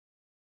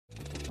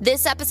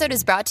This episode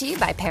is brought to you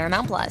by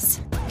Paramount Plus.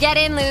 Get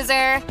in,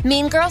 loser!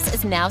 Mean Girls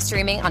is now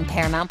streaming on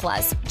Paramount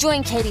Plus.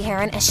 Join Katie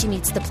Heron as she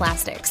meets the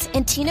plastics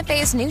in Tina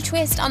Fey's new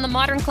twist on the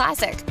modern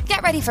classic.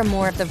 Get ready for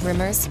more of the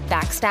rumors,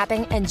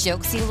 backstabbing, and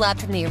jokes you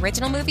loved from the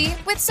original movie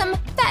with some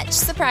fetch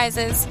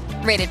surprises.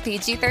 Rated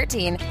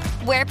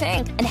PG-13. Wear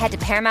pink and head to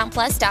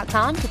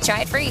ParamountPlus.com to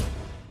try it free.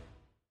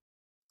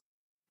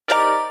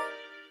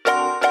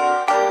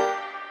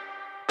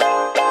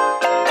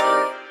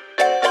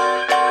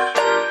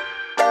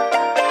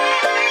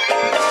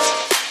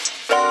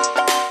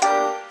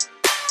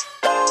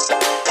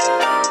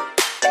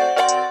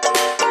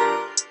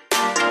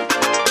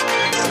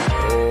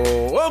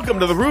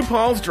 To the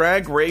RuPaul's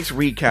Drag Race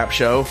recap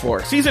show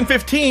for season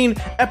 15,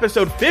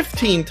 episode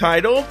 15,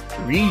 titled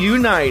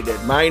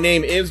Reunited. My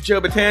name is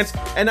Joe Batance,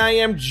 and I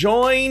am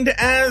joined,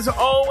 as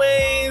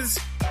always,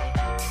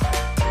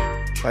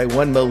 by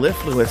one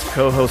mellifluous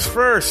co-host.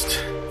 First,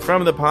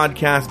 from the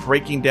podcast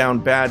Breaking Down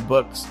Bad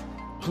Books,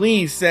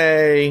 please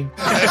say,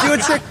 "Do a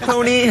trick,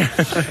 pony,"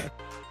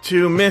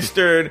 to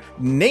Mr.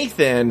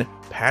 Nathan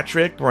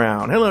Patrick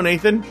Brown. Hello,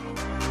 Nathan.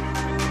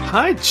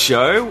 Hi,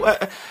 Joe.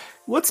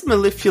 What's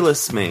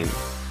mellifluous mean?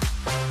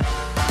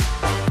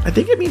 I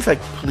think it means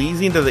like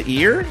pleasing to the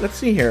ear. Let's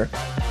see here.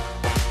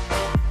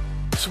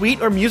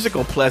 Sweet or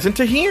musical, pleasant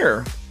to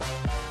hear.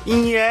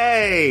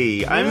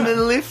 Yay! Yeah. I'm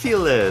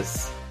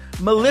mellifluous.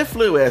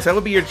 Mellifluous, that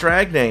would be your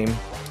drag name.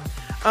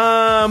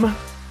 Dancing.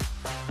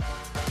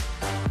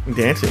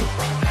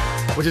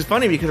 Which is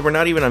funny because we're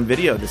not even on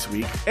video this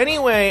week.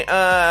 Anyway,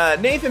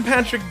 Nathan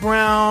Patrick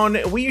Brown,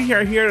 we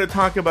are here to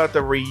talk about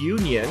the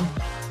reunion.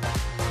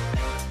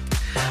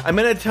 I'm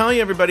going to tell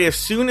you, everybody, as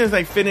soon as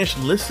I finished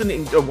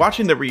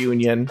watching the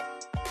reunion,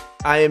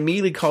 I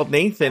immediately called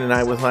Nathan and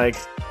I was like,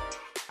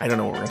 I don't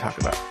know what we're going to talk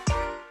about.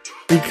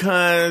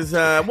 Because,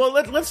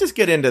 let's just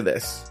get into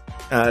this.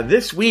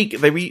 This week,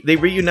 they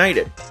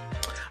reunited.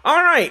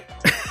 All right,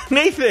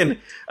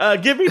 Nathan,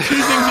 give me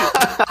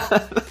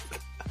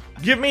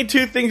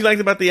two things you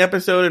liked about the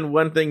episode and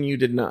one thing you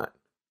did not.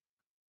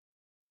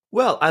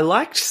 Well, I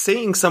liked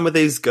seeing some of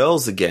these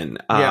girls again.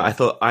 I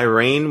thought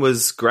Irene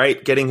was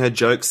great getting her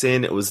jokes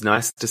in. It was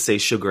nice to see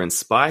Sugar and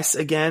Spice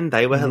again.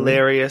 They were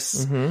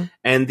hilarious. Mm-hmm.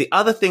 And the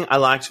other thing I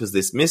liked was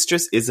this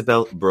Mistress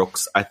Isabel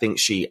Brooks. I think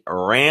she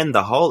ran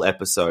the whole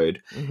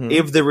episode. Mm-hmm.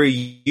 If the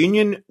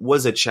reunion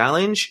was a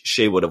challenge,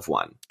 she would have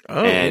won.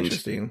 Oh, and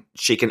interesting.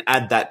 She can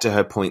add that to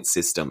her point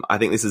system. I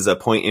think this is a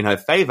point in her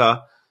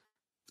favor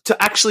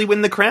to actually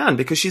win the crown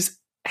because she's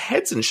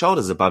heads and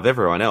shoulders above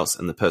everyone else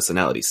in the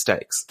personality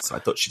stakes. So I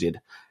thought she did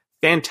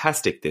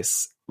fantastic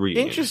this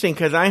reunion. Interesting,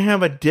 because I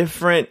have a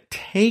different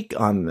take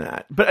on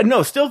that. But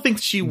no, still think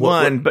she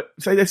won.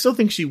 I still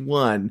think she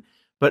won.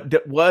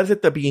 But was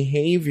it the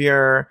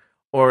behavior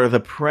or the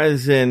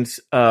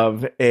presence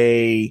of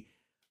a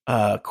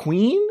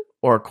queen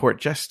or a court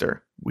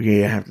jester? We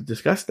have to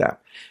discuss that.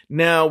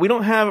 Now, we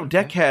don't have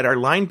Deckhead, our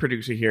line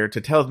producer, here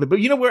to tell us. But,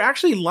 we're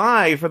actually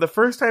live for the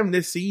first time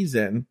this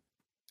season.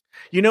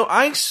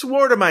 I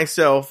swore to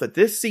myself that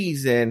this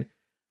season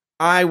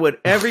I would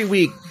every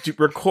week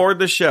record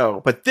the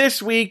show. But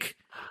this week,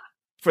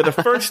 for the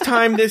first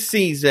time this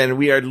season,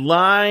 we are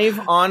live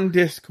on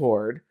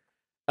Discord.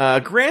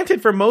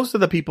 Granted, for most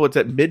of the people, it's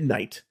at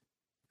midnight.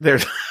 Their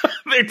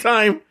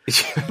time.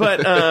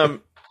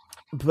 But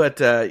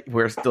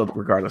we're still,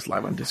 regardless,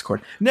 live on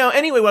Discord. Now,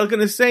 anyway, what I was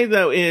going to say,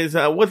 though, is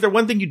was there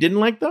one thing you didn't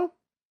like, though?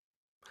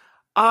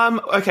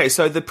 Okay,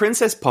 so the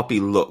Princess Poppy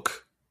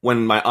look.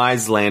 When my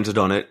eyes landed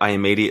on it, I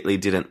immediately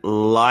didn't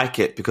like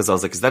it because I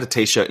was like, is that a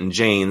t-shirt and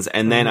jeans?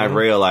 And then I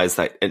realized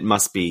that it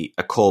must be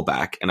a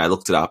callback. And I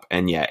looked it up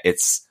and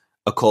it's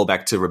a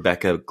callback to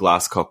Rebecca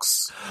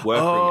Glasscock's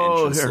workroom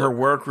entrance. Her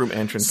workroom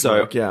entrance.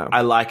 So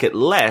I like it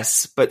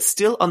less, but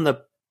still on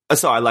the,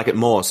 I like it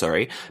more,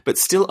 sorry. But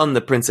still on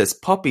the Princess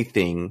Poppy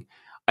thing,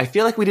 I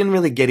feel like we didn't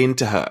really get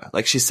into her.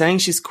 Like she's saying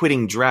she's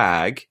quitting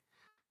drag.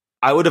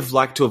 I would have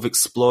liked to have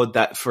explored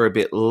that for a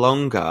bit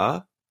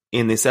longer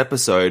in this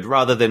episode,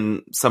 rather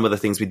than some of the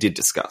things we did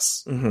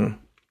discuss. Mm-hmm.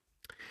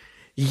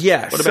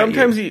 Yes,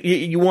 sometimes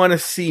you want to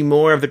see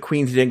more of the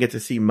queens you didn't get to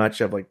see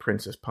much of, like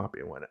Princess Poppy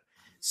and whatnot.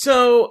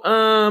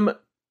 So,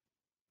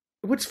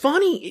 what's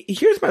funny,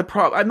 here's my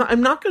problem.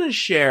 I'm not going to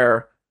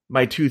share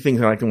my two things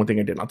I liked and one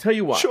thing I didn't. I'll tell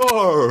you why.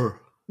 Sure.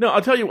 No,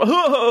 I'll tell you.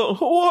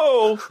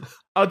 Whoa.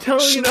 I'll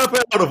tell you. Snap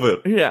out of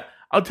it. Yeah,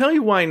 I'll tell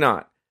you why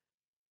not.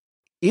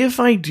 If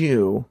I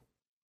do,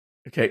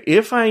 okay,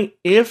 if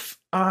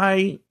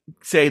I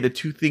say the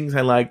two things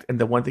I liked and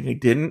the one thing I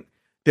didn't,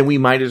 then we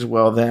might as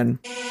well then.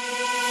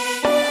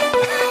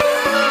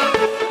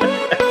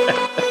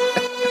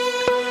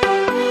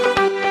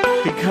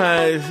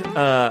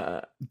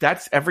 Because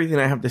that's everything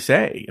I have to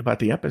say about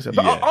the episode.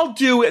 But I'll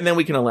do it and then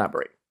we can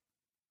elaborate.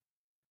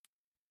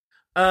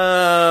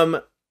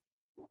 I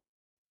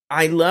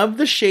love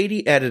the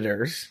shady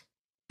editors.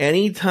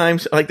 Anytime,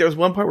 like there was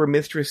one part where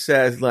Mistress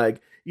says,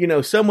 like,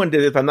 someone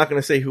did it, but I'm not going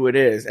to say who it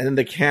is. And then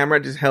the camera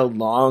just held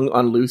long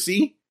on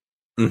Lucy.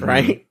 Mm-hmm.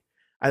 Right?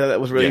 I thought that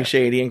was really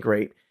shady and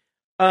great.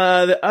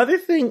 The other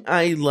thing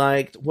I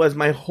liked was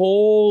my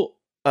whole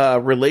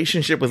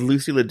relationship with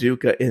Lucy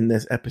LaDuca in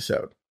this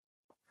episode,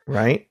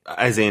 right?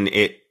 As in,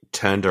 it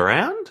turned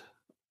around?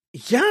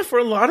 Yeah, for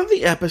a lot of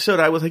the episode,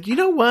 I was like, you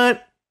know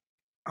what?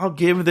 I'll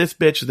give this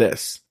bitch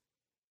this.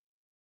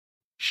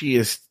 She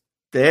is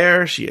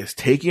there. She is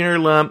taking her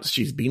lumps.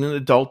 She's being an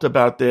adult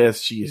about this.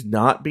 She is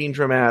not being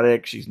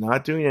dramatic. She's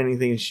not doing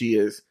anything. She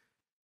is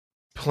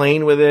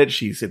playing with it.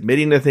 She's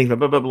admitting to things, blah,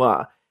 blah, blah,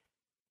 blah.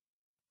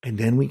 And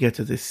then we get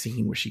to this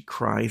scene where she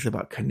cries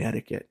about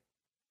Connecticut.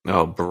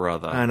 Oh,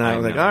 brother. And I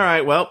was like, all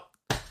right, well,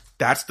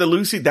 that's the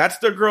Lucy. That's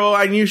the girl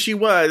I knew she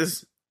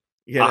was.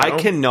 You know? I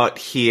cannot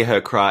hear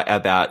her cry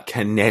about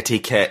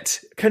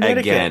Connecticut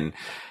again.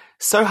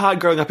 So hard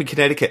growing up in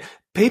Connecticut.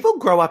 People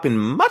grow up in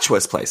much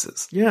worse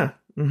places. Yeah.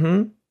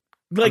 Mm-hmm.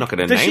 Like, I'm not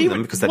going to name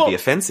them because that'd be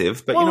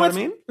offensive, but you know what I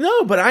mean?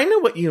 No, but I know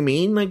what you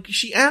mean. Like,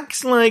 she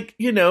acts like,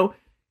 you know,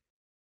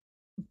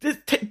 do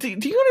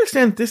you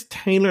understand this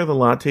Taylor the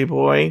Latte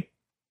Boy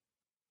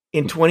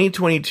in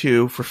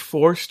 2022 for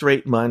 4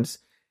 straight months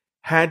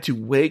had to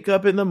wake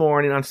up in the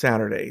morning on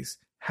Saturdays,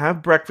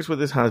 have breakfast with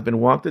his husband,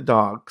 walk the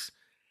dogs,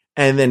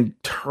 and then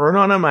turn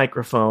on a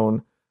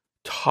microphone,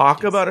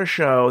 talk about a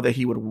show that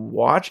he would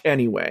watch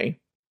anyway,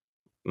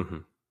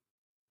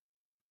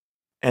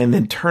 and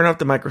then turn off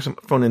the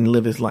microphone and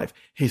live his life.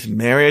 His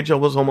marriage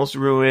was almost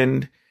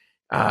ruined.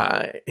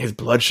 His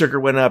blood sugar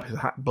went up. His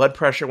blood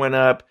pressure went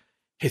up.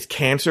 His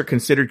cancer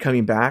considered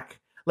coming back.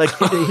 Like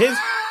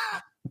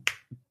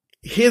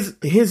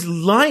his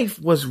life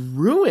was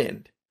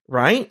ruined,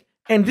 right?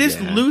 And this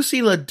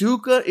Lucy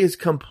LaDuca is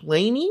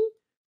complaining.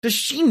 Does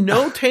she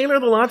know Taylor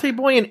the Latte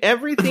Boy and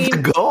everything?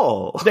 The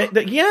gall.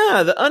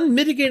 The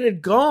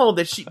unmitigated gall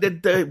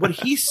that what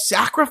he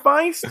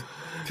sacrificed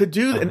to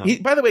do.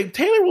 And by the way,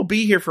 Taylor will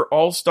be here for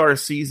All-Star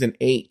Season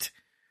 8.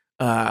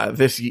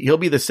 He'll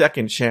be the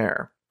second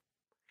chair.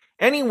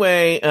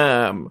 Anyway,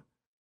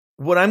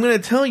 what I'm going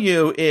to tell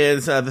you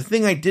is the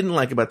thing I didn't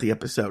like about the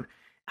episode.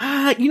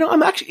 I'm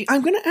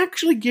going to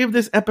actually give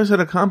this episode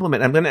a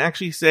compliment. I'm going to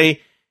actually say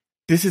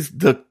this is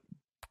the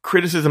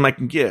criticism I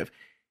can give.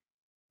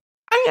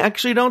 I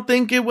actually don't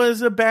think it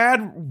was a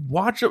bad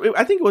watch.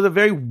 I think it was a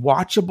very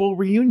watchable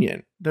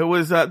reunion. There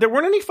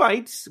weren't any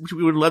fights, which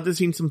we would love to have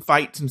seen some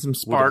fights and some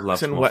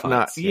sparks and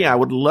whatnot. Fights, yeah, I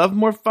would love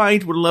more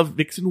fights. Would love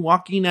Vixen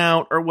walking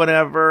out or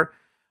whatever.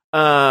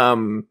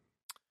 But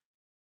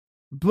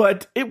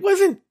it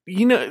wasn't,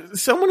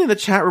 someone in the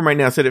chat room right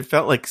now said it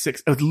felt like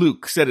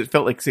Luke said it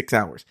felt like 6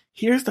 hours.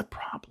 Here's the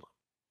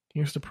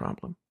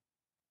problem.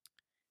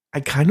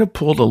 I kind of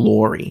pulled a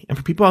Lori. And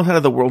for people outside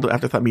of the world of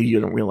Afterthought Media, you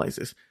don't realize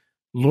this.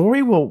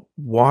 Lori will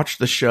watch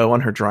the show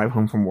on her drive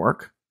home from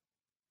work.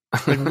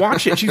 Like,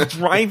 watch it. She's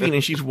driving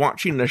and she's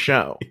watching the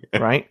show,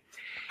 right?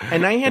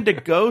 And I had to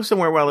go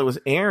somewhere while it was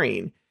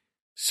airing.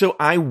 So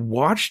I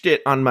watched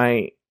it on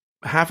my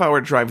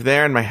half-hour drive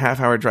there and my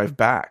half-hour drive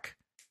back.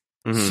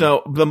 Mm-hmm.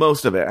 So the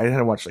most of it, I had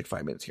to watch like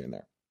 5 minutes here and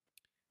there.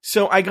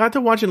 So I got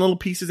to watch in little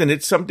pieces, and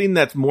it's something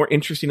that's more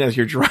interesting as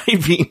you're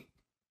driving.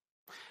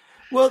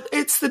 Well,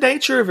 it's the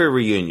nature of a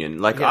reunion.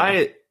 Like,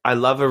 yeah. I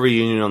love a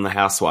reunion on The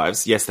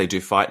Housewives. Yes, they do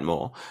fight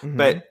more. Mm-hmm.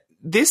 But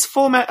this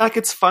format, like,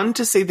 it's fun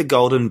to see the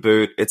golden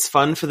boot. It's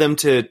fun for them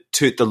to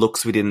toot the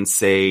looks we didn't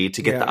see,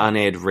 to get the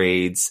unaired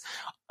reads.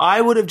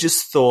 I would have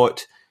just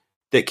thought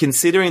that,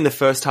 considering the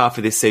first half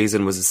of this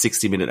season was a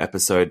 60-minute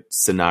episode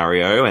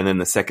scenario, and then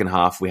the second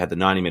half we had the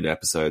 90-minute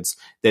episodes,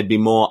 there'd be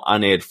more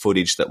unaired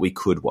footage that we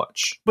could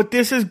watch. But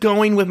this is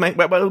going with my...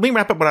 But let me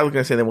wrap up what I was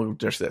going to say, then we'll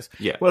finish this.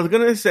 Yeah. What I was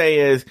going to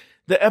say is,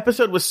 the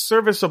episode was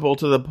serviceable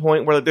to the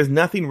point where there's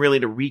nothing really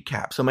to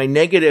recap. So my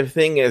negative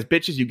thing is,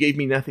 bitches, you gave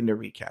me nothing to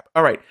recap.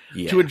 All right.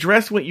 Yeah. To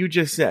address what you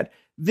just said,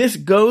 this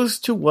goes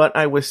to what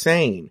I was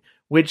saying,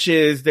 which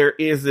is there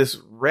is this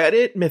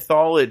Reddit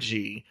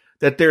mythology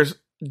that there's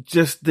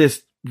just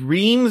this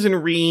reams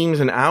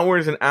and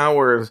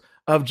hours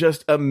of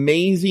just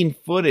amazing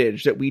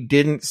footage that we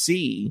didn't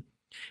see.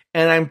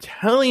 And I'm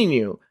telling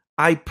you,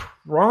 I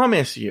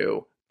promise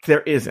you,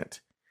 there isn't.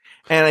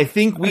 And I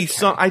think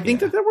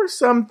that there were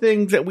some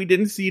things that we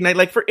didn't see. And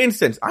like, for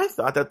instance, I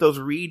thought that those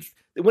reads,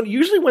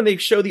 usually when they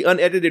show the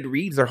unedited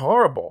reads, are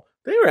horrible.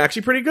 They were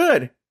actually pretty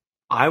good.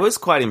 I was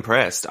quite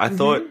impressed. I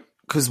thought,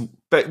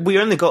 but we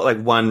only got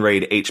like one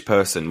read each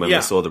person when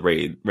we saw the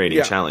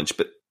reading challenge.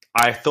 But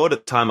I thought at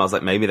the time, I was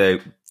like, maybe they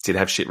did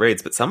have shit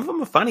reads, but some of them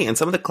were funny and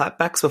some of the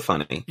clapbacks were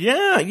funny.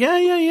 Yeah.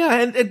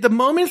 And at the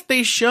moments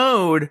they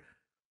showed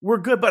were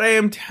good. But I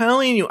am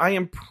telling you, I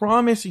am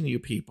promising you,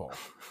 people,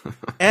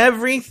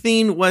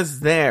 everything was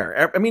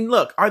there. I mean,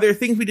 look, are there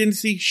things we didn't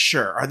see?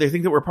 Sure. Are there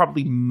things that were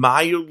probably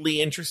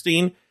mildly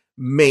interesting?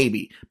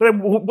 Maybe. But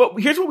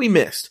here's what we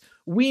missed.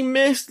 We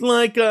missed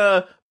like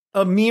a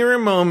mirror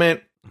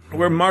moment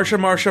where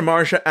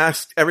Marsha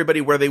asked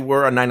everybody where they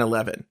were on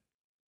 9/11.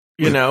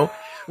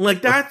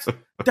 Like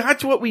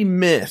that's what we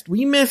missed.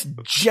 We missed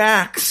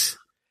Jax,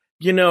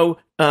 like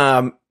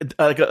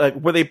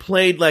where they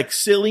played like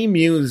silly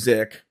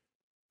music.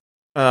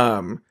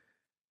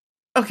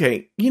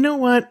 Okay, you know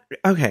what?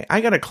 Okay,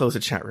 I gotta close the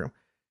chat room.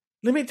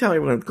 Let me tell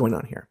you what's going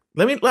on here.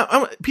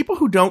 People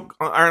who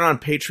aren't on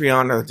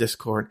Patreon or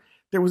Discord,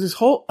 there was this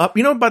whole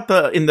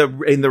about in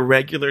the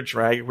regular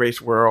Drag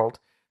Race world,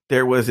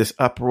 there was this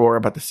uproar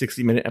about the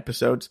 60-minute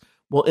episodes.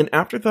 Well, in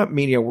Afterthought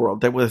Media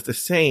world, that was the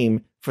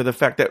same for the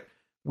fact that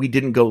we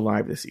didn't go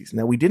live this season.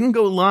 Now, we didn't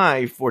go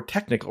live for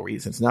technical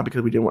reasons, not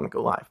because we didn't want to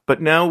go live.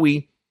 But now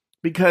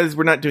because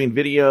we're not doing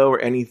video or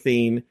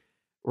anything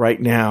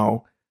right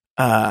now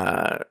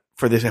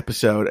for this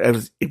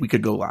episode, we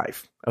could go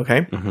live.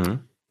 Okay? Mm-hmm.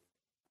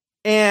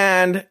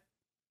 And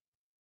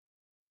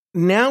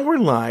now we're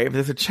live.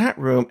 There's a chat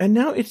room, and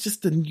now it's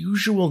just the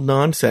usual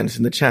nonsense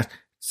in the chat.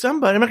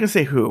 Somebody, I'm not going to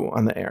say who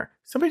on the air.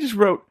 Somebody just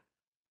wrote,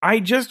 I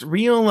just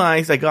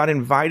realized I got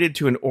invited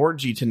to an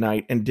orgy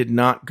tonight and did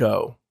not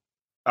go.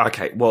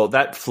 Okay, well,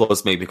 that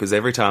floors me because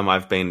every time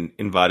I've been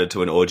invited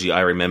to an orgy,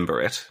 I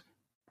remember it.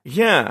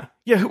 Yeah.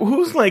 Yeah,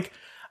 who's like,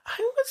 I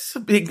was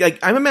a big, like,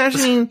 I'm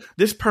imagining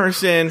this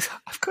person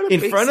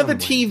in front of the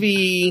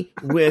TV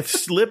with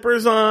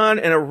slippers on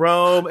and a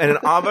robe and an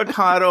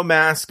avocado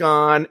mask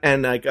on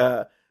and like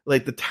the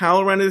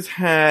towel around his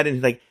head, and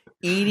he's like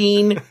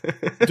eating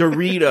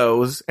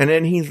Doritos, and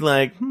then he's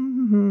like,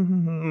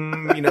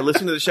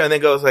 listening to the show, and then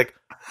goes like,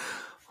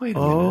 wait a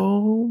minute.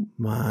 Oh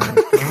my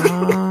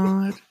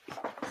God.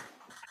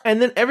 And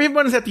then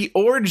everyone's at the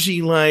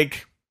orgy,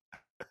 like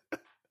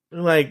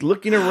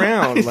looking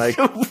around, like,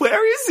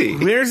 where is he?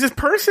 Where's this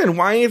person?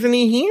 Why isn't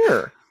he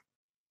here?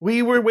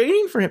 We were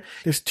waiting for him.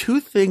 There's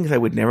two things I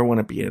would never want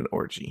to be in an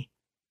orgy: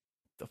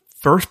 the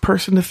first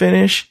person to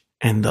finish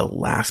and the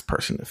last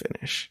person to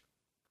finish.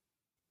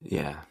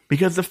 Yeah.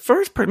 Because the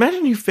first person,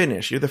 imagine you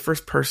finish, you're the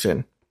first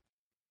person,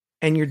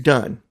 and you're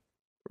done,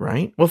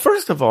 right? Well,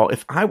 first of all,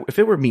 if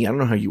it were me, I don't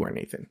know how you are,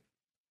 Nathan.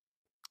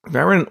 If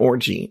I were in an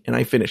orgy and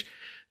I finish,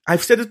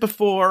 I've said this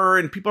before,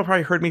 and people have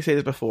probably heard me say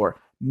this before.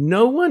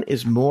 No one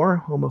is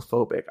more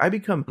homophobic. I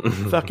become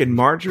fucking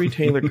Marjorie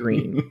Taylor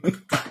Greene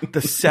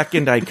the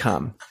second I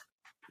come.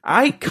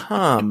 I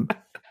come,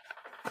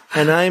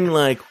 and I'm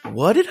like,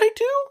 what did I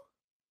do?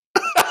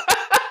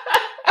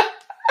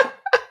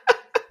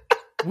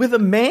 With a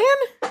man?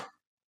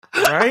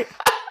 Right?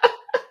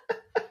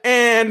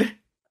 And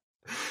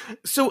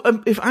so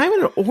if I'm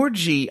in an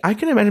orgy, I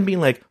can imagine being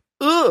like,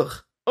 ugh.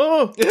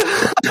 Oh,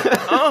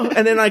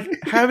 and then like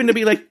having to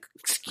be like,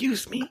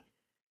 excuse me.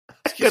 I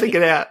gotta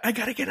get out. I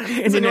gotta get out.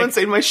 Has anyone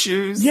seen my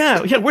shoes?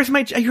 Yeah. Where's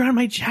you're on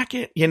my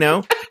jacket,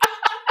 Excuse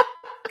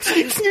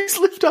me. Just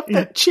lift up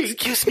that cheek.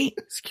 Excuse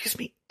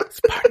me.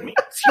 Pardon me.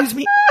 Excuse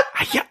me.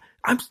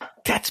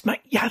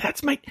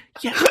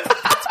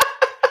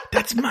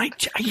 That's my,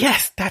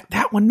 yes,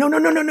 that one. No.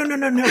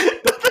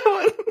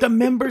 The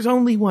members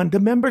only one. The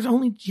members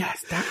only.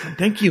 Yes, that one.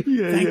 Thank you.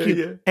 Thank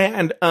you.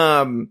 Yeah.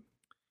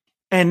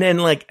 And then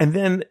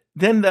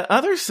the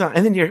other side,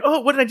 and then you're, oh,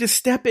 what did I just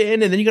step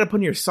in? And then you got to put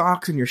in your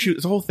socks and your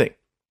shoes, the whole thing.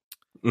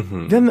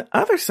 Mm-hmm. Then the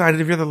other side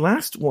is if you're the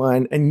last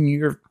one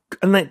and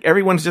like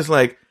everyone's just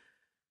like,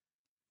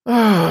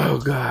 oh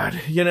God,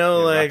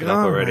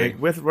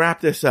 let's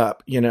wrap this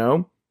up,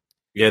 Yeah,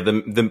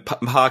 the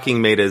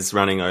parking meter's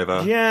running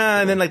over.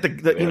 Yeah, and then like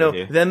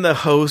then the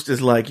host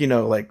is like,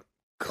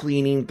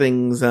 cleaning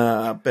things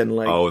up and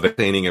like, they're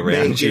cleaning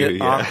around you,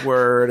 it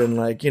awkward and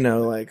like,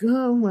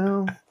 oh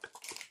well.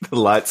 The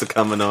lights are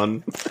coming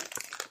on.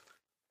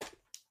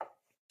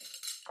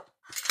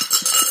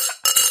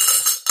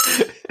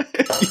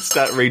 You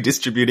start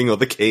redistributing all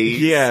the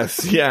keys.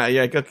 Yes.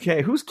 Yeah.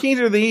 Okay. Whose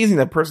keys are these? And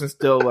the person's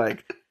still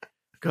like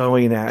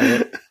going at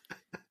it.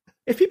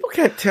 If people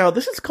can't tell,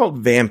 this is called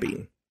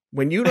vamping.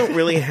 When you don't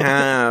really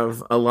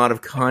have a lot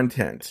of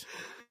content.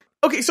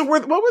 Okay. So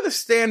what were the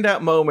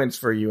standout moments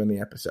for you in the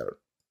episode?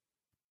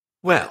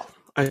 Well,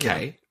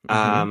 okay.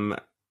 Mm-hmm.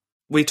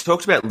 We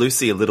talked about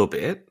Lucy a little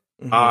bit.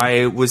 Mm-hmm.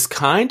 I was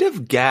kind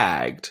of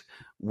gagged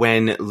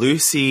when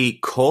Lucy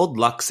called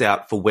Lux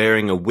out for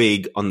wearing a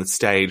wig on the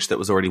stage that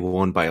was already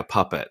worn by a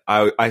puppet.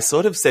 I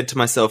sort of said to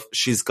myself,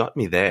 she's got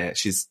me there.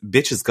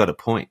 Bitch has got a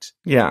point.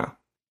 Yeah.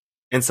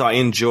 And so I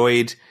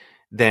enjoyed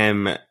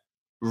them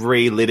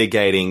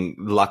relitigating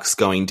Lux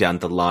going down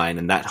the line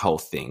and that whole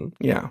thing.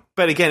 Yeah.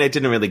 But again, it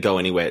didn't really go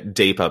anywhere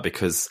deeper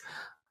because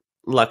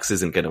Lux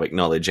isn't going to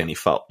acknowledge any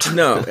fault.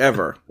 No,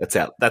 ever. That's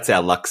our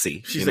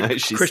Luxie. She's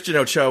like Christian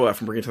Ochoa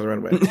from Bring It to the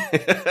Runway.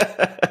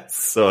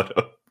 Sort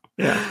of.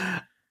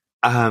 Yeah.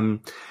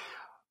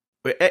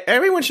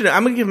 Everyone should know.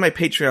 I'm going to give my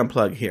Patreon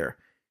plug here.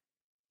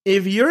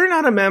 If you're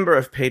not a member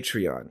of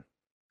Patreon,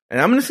 and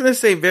I'm just going to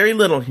say very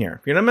little here.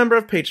 If you're not a member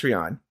of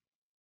Patreon,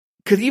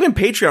 because even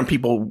Patreon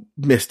people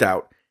missed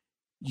out.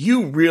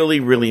 You really,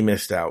 really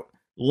missed out.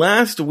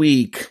 Last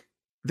week,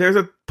 there's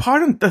a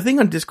part of the thing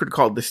on Discord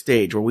called The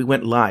Stage where we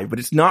went live, but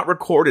it's not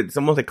recorded. It's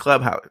almost like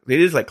Clubhouse.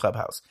 It is like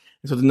Clubhouse.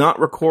 And so it's not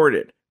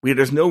recorded.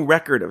 There's no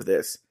record of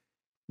this.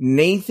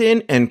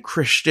 Nathan and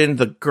Christian,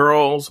 the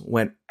girls,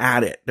 went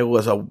at it. There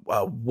was a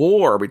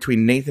war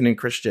between Nathan and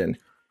Christian,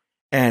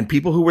 and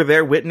people who were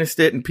there witnessed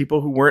it, and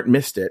people who weren't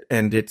missed it.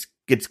 And it's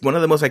one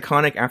of the most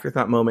iconic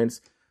afterthought moments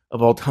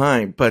of all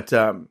time.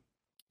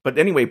 But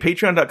anyway,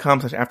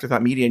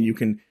 patreon.com/afterthoughtmedia, and you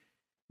can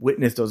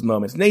witness those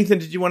moments. Nathan,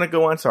 did you want to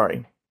go on?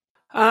 Sorry.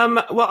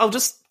 Well, I'll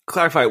just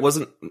clarify, it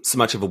wasn't so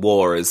much of a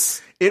war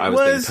as I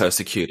was being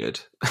persecuted.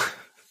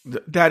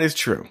 That is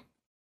true.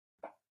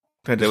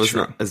 There was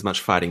not as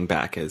much fighting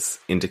back as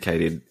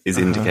indicated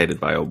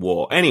by a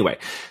war. Anyway,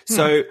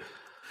 so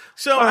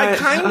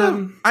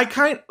I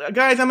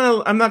guys,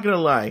 I'm not gonna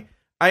lie.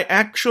 I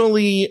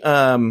actually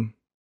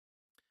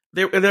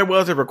there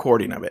was a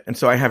recording of it, and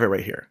so I have it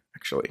right here.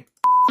 Actually,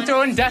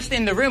 throwing dust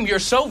in the room. You're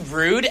so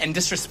rude and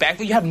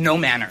disrespectful. You have no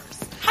manners.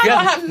 How you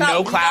have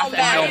no class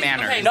and no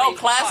manners. No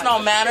class, no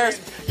manners.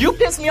 You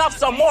piss me off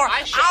some more.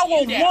 I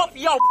will whoop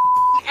your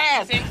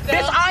ass.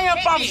 Bitch, I am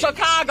from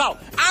Chicago.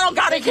 I don't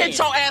gotta hit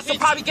your ass to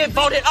probably get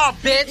voted up,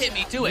 bitch. Hit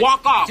me. Do it.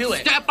 Walk off. Do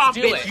it. Step off,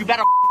 Do bitch. it. You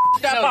better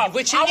step off.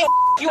 Which I will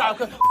you up.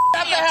 Step the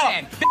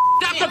hell.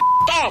 Step the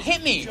off.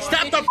 Hit me.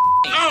 Step the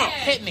off.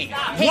 Hit me.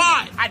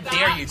 Why? I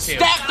dare you to. Step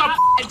the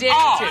I dare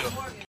you to.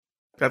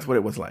 That's what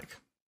it was like.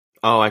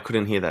 Oh, I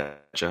couldn't hear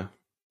that, Joe.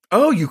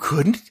 Oh, you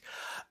couldn't?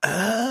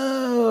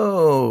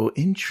 Oh,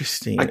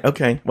 interesting.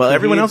 Okay. Well,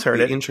 everyone else heard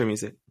it. Intro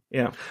music.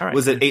 Yeah. All right.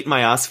 Was it Eat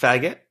My Ass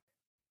Faggot?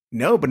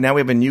 No, but now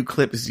we have a new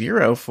clip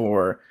 0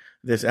 for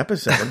this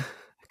episode.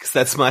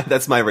 Because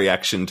that's my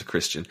reaction to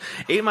Christian.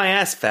 Eat my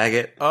ass,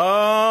 faggot.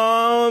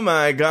 Oh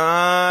my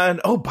God.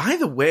 Oh, by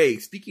the way,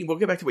 we'll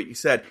get back to what you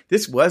said.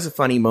 This was a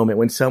funny moment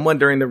when someone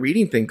during the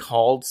reading thing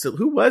called,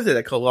 who was it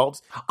that called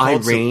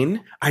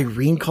Irene?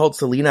 Irene called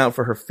Selena out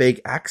for her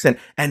fake accent,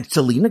 and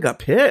Selena got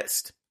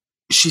pissed.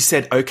 She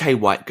said, okay,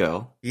 white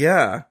girl.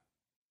 Yeah.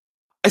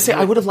 I say,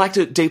 I would have liked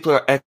a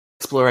deeper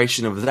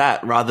exploration of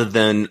that rather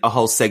than a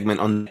whole segment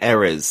on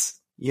errors.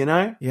 You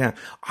know? Yeah.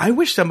 I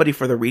wish somebody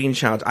for the reading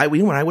challenge, you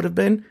know what I would have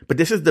been? But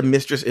this is the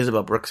Mistress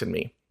Isabel Brooks in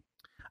me.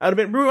 I would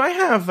have been, Rue, I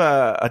have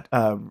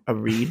a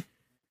read.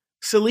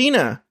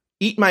 Selena,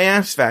 eat my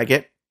ass,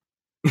 faggot.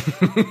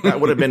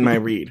 That would have been my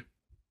read.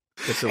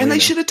 And they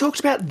should have talked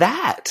about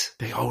that.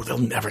 They'll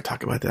never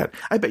talk about that.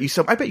 I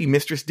bet you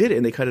Mistress did it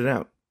and they cut it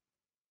out.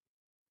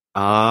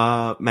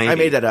 Maybe. I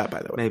made that up,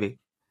 by the way. Maybe.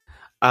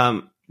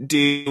 Do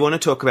you want to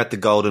talk about the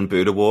Golden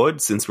Boot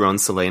Award since we're on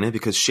Selena?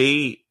 Because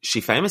she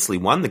famously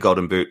won the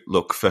Golden Boot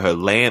look for her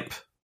lamp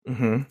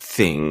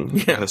thing,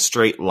 her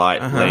street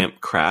light lamp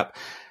crap.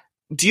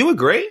 Do you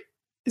agree?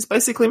 Is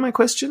basically my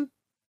question.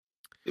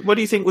 What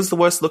do you think was the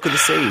worst look of the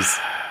seas?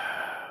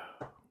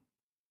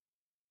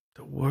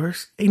 The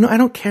worst? I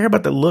don't care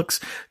about the looks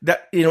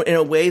that, in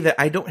a way that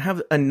I don't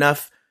have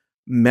enough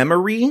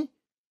memory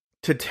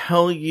to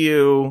tell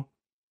you,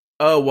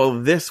 oh,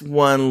 well, this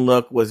one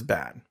look was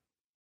bad.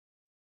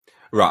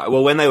 Right.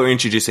 Well, when they were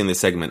introducing this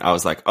segment, I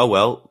was like, oh,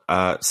 well,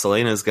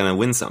 Selena's going to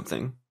win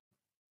something.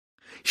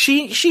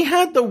 She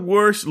had the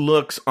worst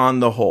looks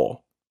on the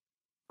whole.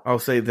 I'll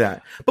say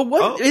that.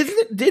 But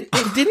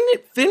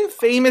didn't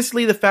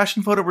famously the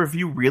Fashion Photo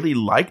Review really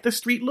like the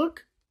street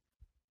look?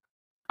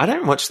 I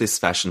don't watch this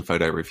Fashion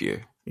Photo Review.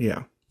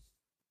 Yeah.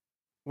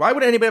 Why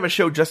would anybody have a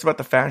show just about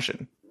the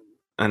fashion?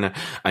 I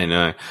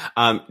know.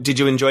 Did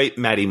you enjoy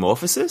Maddie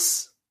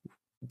Morphosis?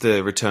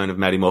 The return of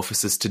Maddie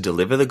Morphosis to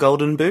deliver the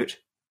Golden Boot?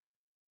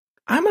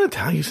 I'm going to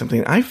tell you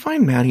something. I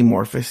find Maddie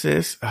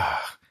Morphosis,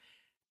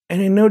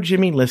 and I know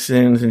Jimmy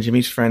listens and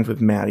Jimmy's friends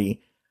with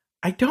Maddie.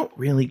 I don't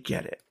really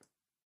get it.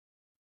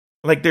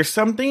 Like, there's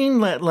something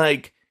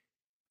that,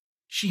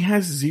 she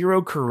has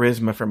zero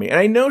charisma for me. And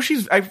I know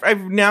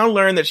I've now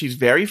learned that she's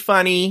very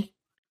funny,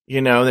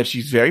 that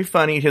she's very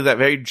funny. She has that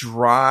very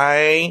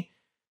dry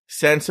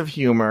sense of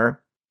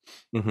humor.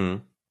 Mm-hmm.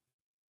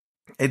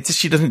 It's just,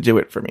 she doesn't do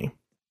it for me.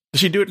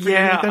 Does she do it for you,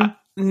 Nathan?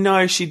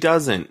 No, she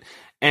doesn't.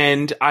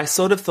 And I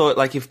sort of thought,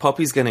 if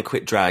Poppy's going to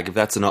quit drag, if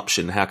that's an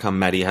option, how come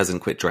Maddie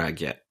hasn't quit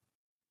drag yet?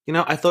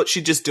 I thought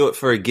she'd just do it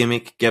for a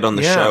gimmick, get on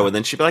the show, and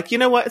then she'd be like, you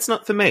know what, it's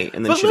not for me.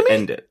 And then she'd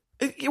end it.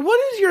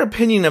 What is your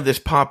opinion of this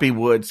Poppy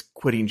Woods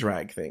quitting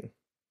drag thing? Is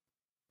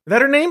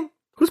that her name?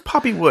 Who's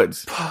Poppy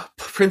Woods?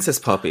 Princess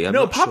Poppy. I'm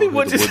no, not Poppy sure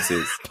Woods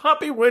is.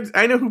 Poppy Woods.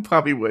 I know who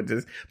Poppy Woods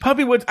is.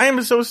 Poppy Woods. I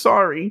am so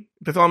sorry.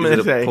 That's all I'm going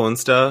to say. Is it a porn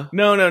star?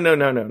 No.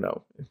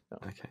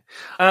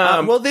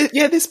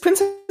 Okay. This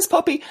Princess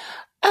Poppy.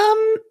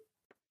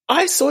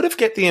 I sort of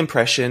get the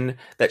impression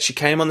that she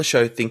came on the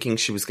show thinking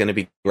she was going to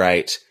be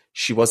great.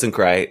 She wasn't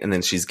great, and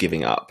then she's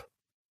giving up.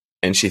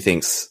 And she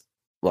thinks,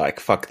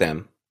 fuck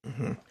them.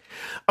 Mm-hmm.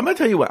 I'm going to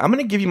tell you what. I'm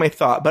going to give you my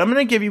thought, but I'm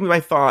going to give you my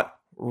thought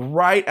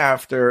right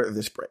after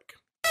this break.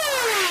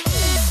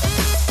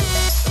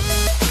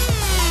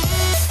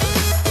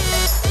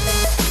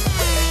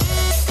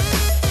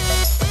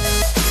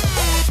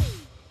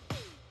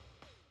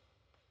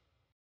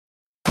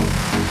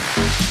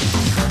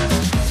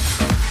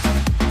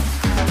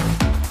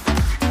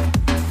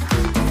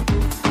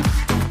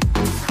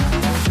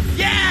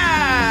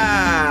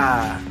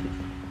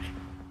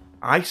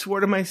 I swore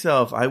to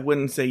myself I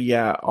wouldn't say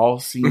yeah all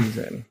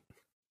season.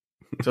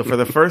 So for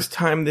the first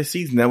time this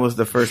season, that was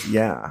the first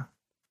yeah.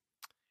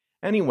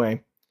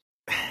 Anyway,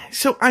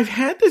 so I've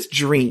had this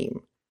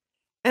dream,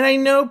 and I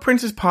know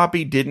Princess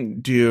Poppy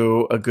didn't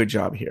do a good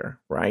job here,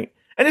 right?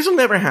 And this will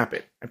never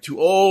happen. I'm too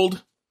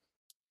old.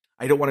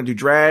 I don't want to do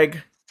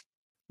drag.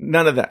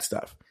 None of that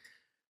stuff.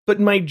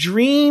 But my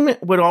dream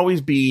would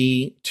always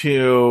be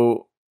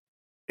to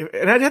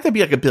and I'd have to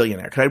be like a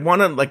billionaire because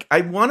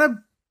I want to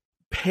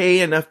pay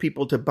enough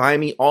people to buy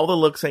me all the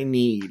looks I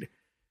need.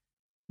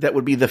 That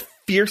would be the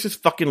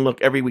fiercest fucking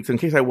look every week. So in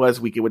case I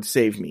was weak, it would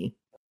save me.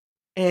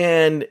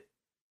 And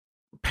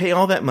pay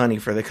all that money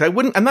for that. Because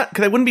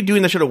I wouldn't be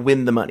doing the show to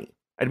win the money.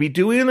 I'd be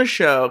doing the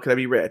show because I'd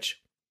be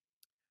rich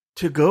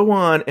to go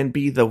on and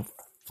be the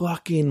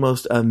fucking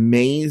most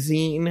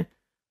amazing,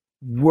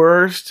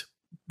 worst,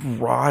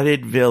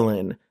 rotted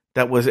villain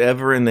that was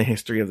ever in the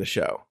history of the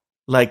show.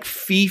 Like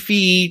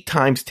Fifi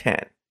times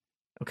 10.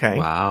 Okay.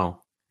 Wow.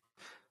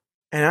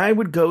 And I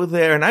would go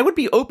there and I would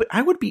be open.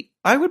 I would be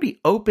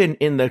open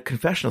in the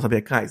confessionals. I'd be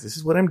like, guys, this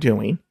is what I'm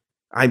doing.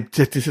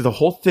 This is the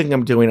whole thing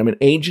I'm doing. I'm an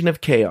agent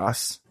of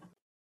chaos.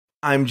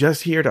 I'm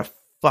just here to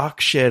fuck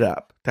shit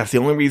up. That's the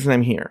only reason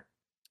I'm here.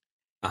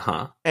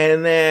 Uh-huh.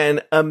 And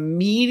then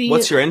immediately...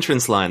 What's your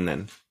entrance line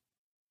then?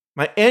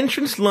 My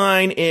entrance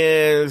line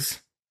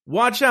is,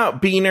 watch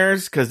out,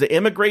 beaners, because the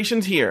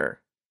immigration's here.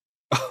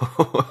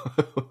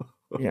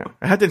 Yeah,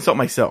 I had to insult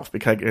myself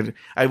because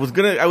I was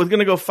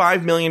gonna go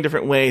 5 million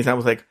different ways. I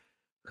was like,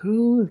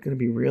 who is gonna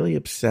be really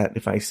upset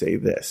if I say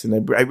this?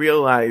 And I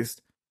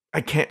realized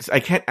I can't.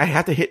 I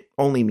had to hit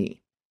only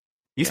me.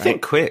 You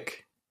think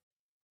quick.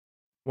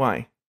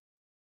 Why?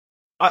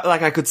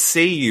 I could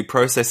see you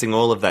processing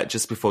all of that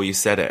just before you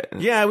said it.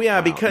 Yeah,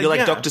 wow. Because you're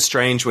like Doctor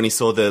Strange when he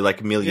saw the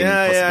million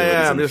possibilities.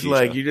 Yeah. I'm in the just future.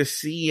 like, you just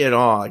see it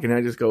all. And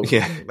I just go,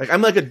 like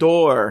I'm like a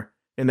door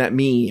in that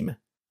meme.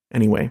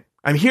 Anyway,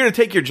 I'm here to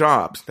take your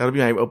jobs. That'll be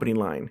my opening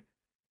line.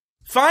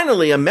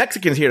 Finally, a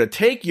Mexican's here to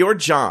take your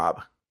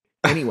job.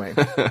 Anyway,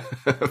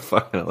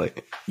 finally,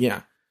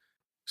 yeah.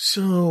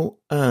 So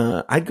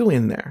I'd go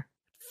in there,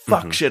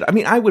 fuck shit. I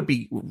mean, I would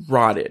be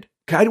rotted.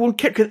 I won't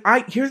care because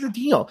here's the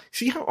deal.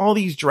 See how all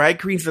these drag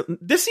queens,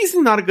 this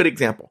season's not a good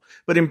example,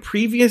 but in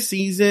previous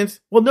seasons,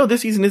 well, no, this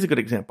season is a good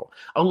example.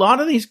 A lot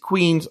of these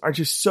queens are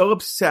just so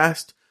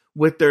obsessed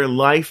with their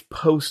life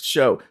post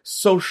show,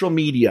 social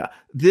media,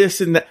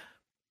 this and that.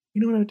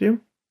 You know what I'd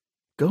do?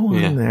 Go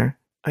on there.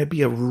 I'd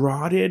be a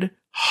rotted,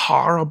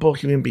 horrible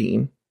human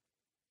being,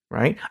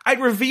 right?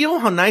 I'd reveal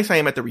how nice I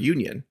am at the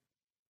reunion.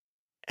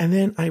 And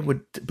then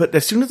but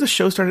as soon as the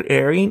show started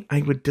airing,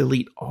 I would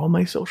delete all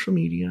my social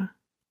media.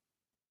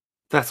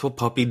 That's what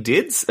Poppy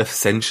did,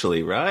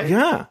 essentially, right?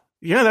 Yeah.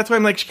 Yeah, that's why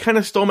I'm like, she kind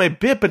of stole my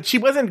bit, but she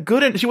wasn't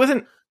good at,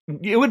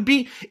 it would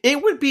be,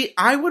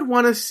 I would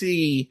want to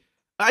see,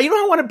 you know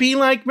what I want to be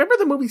like? Remember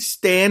the movie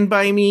Stand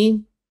By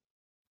Me?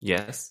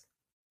 Yes.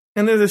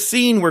 And there's a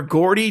scene where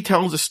Gordy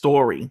tells a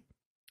story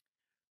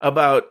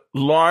about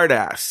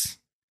Lardass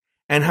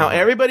and how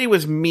everybody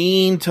was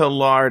mean to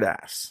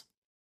Lardass.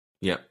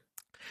 Yep.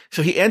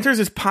 So he enters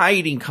his pie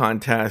eating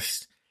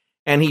contest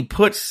and he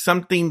puts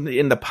something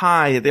in the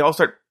pie that they all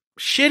start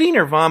shitting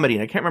or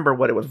vomiting. I can't remember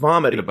what it was.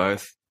 Vomiting. Bit of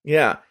both.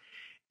 Yeah.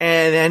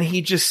 And then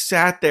he just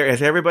sat there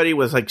as everybody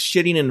was like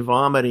shitting and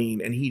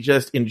vomiting and he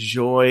just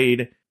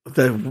enjoyed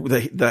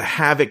the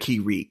havoc he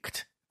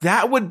wreaked.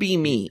 That would be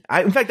me.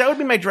 In fact, that would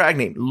be my drag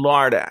name,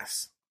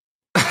 Lardass.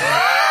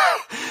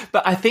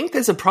 But I think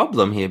there's a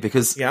problem here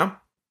because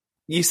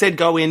you said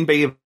go in,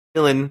 be a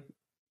villain,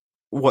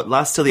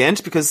 last till the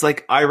end? Because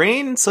like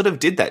Irene sort of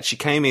did that. She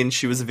came in,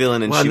 she was a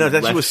villain, and she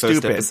was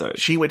stupid. Episode.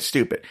 She went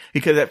stupid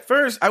because at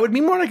first I would be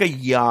more like a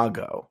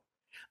Iago.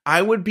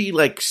 I would be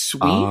like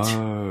sweet,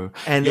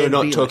 and you're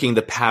not talking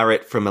the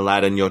parrot from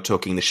Aladdin. You're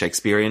talking the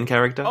Shakespearean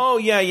character. Oh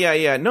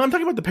yeah. No, I'm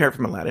talking about the parrot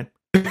from Aladdin.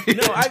 No,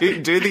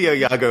 do the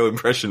Iago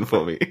impression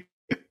for me.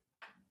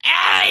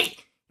 Hey,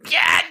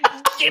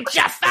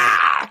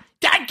 Jafar!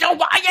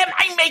 Why am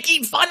I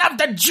making fun of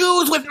the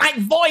Jews with my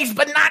voice,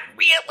 but not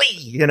really?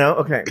 You know,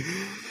 okay.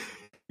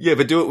 Yeah,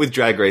 but do it with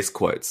Drag Race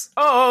quotes.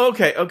 Oh,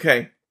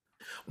 okay.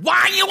 Why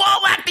are you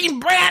all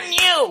acting brand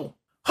new?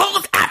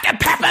 Who's after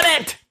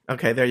peppermint?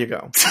 Okay, there you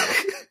go.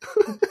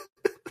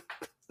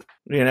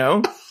 You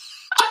know?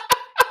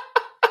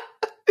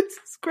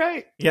 It's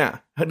great. Yeah.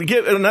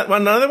 Give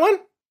another one?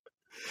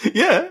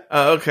 Yeah.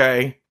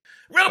 Okay.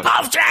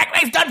 RuPaul's Drag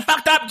Race done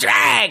fucked up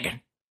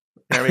drag.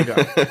 There we go.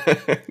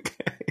 Okay.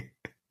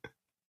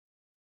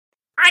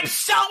 I'm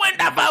so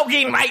into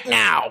voguing right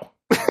now.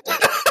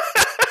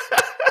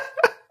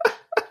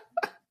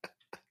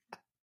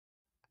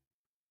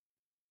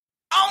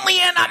 Only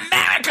in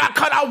America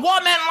could a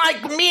woman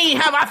like me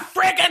have a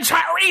friggin'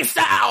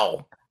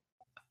 chorizo.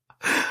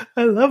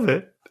 I love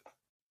it.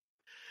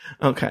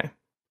 Okay.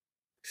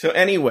 So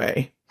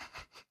anyway.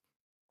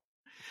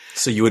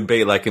 So you would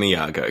be like an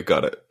Iago.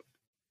 Got it.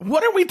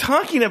 What are we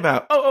talking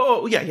about?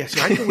 Oh, yeah.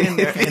 So I go in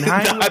there and the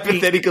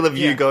hypothetical of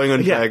you going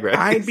on Drag Race.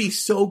 I'd be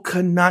so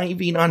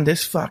conniving on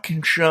this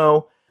fucking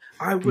show.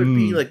 I would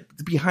be like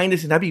behind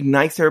us and I'd be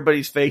nice to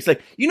everybody's face.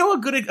 Like, you know,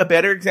 a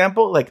better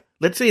example? Like,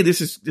 let's say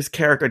this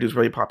character I do is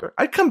really popular.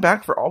 I'd come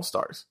back for All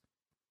Stars.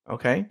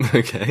 Okay?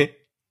 Okay.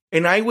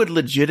 And I would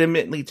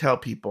legitimately tell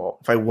people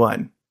if I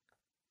won,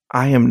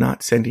 I am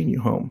not sending you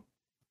home.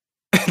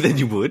 Then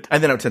you would?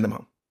 And then I would send them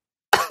home.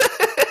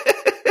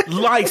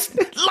 Life's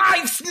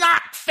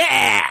not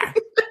fair.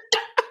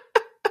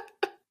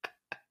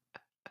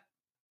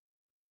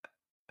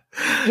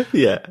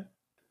 Yeah.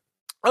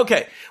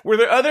 Okay. Were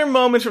there other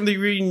moments from the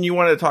reunion you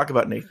wanted to talk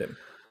about, Nathan?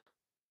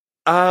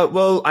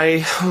 Well,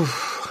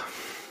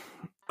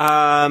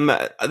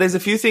 there's a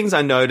few things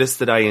I noticed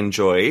that I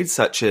enjoyed,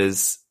 such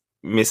as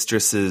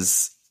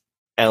Mistress's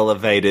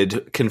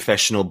elevated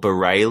confessional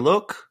beret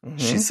look. Mm-hmm.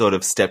 She sort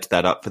of stepped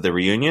that up for the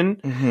reunion.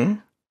 Mm-hmm.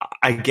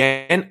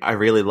 Again, I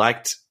really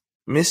liked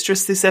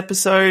Mistress this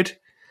episode.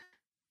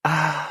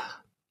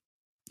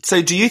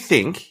 So do you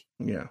think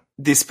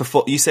this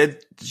before you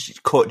said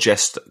court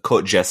jester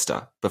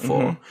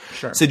before? Mm-hmm.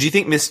 Sure. So do you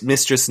think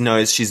Mistress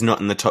knows she's not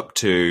in the top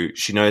 2?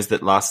 She knows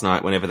that last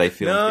night whenever they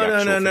filmed the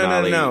actual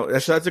finale. No.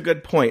 That's a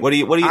good point. What are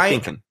you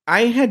thinking?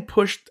 I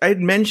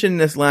had mentioned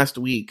this last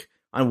week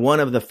on one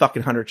of the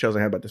fucking 100 shows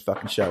I had about this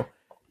fucking show.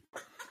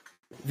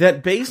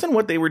 That based on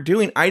what they were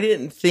doing, I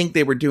didn't think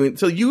they were doing.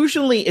 So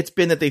usually it's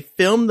been that they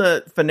film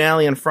the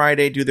finale on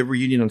Friday, do the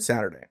reunion on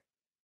Saturday.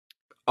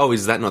 Oh,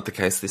 is that not the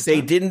case this time? They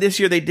didn't this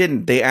year. They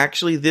didn't. They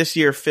actually this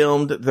year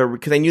filmed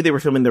because I knew they were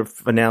filming the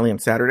finale on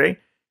Saturday.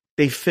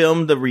 They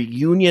filmed the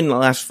reunion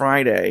last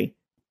Friday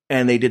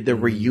and they did the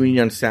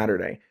reunion on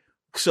Saturday.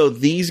 So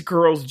these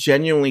girls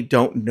genuinely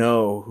don't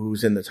know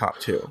who's in the top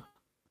 2.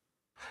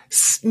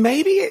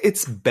 Maybe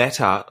it's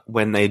better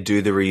when they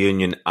do the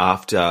reunion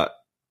after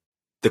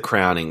the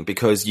crowning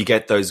because you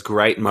get those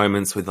great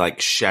moments with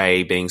like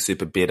Shay being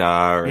super bitter.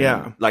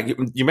 And, like you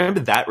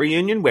remember that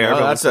reunion where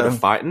everyone's sort of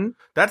fighting?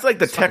 That's like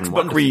the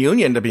textbook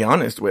reunion, to be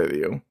honest with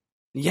you.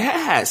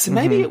 Yeah. So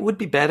maybe it would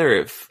be better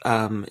if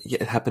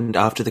it happened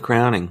after the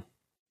crowning.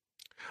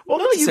 Well,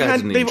 no,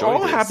 they've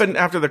all happened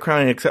after the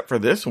crowning except for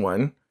this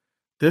one.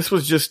 This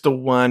was just the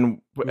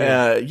one.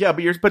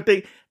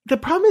 The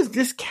problem is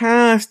this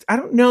cast, I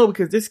don't know,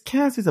 because this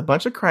cast is a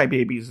bunch of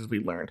crybabies, as we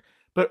learned,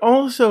 but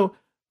also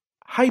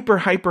hyper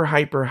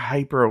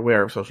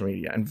aware of social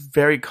media and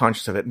very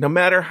conscious of it. No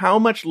matter how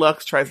much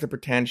Lux tries to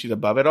pretend she's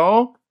above it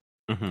all,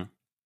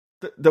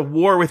 the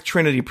war with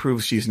Trinity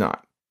proves she's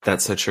not.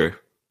 That's so true.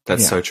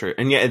 That's so true.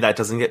 And that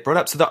doesn't get brought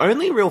up. So the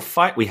only real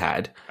fight we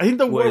had, I think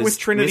the war with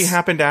Trinity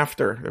happened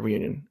after the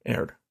reunion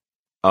aired.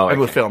 Oh, okay. It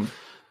was filmed.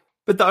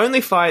 But the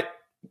only fight,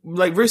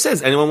 like Ruth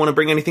says, anyone want to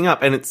bring anything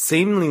up? And it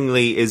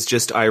seemingly is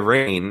just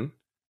Irene.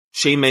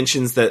 She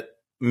mentions that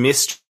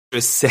Mistress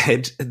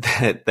said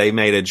that they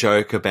made a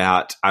joke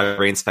about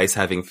Irene's face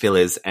having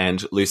fillers,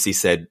 and Lucy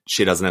said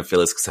she doesn't have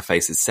fillers because her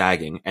face is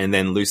sagging. And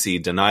then Lucy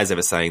denies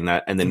ever saying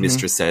that. And then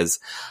Mistress says,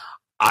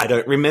 I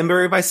don't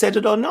remember if I said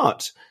it or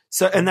not.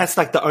 So, and that's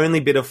like the only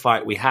bit of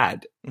fight we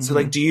had. So,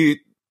 like, do you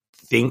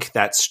think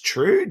that's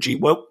true?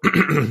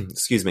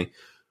 Excuse me.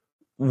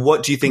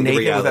 What do you think Nathan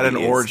the reality was at an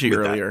orgy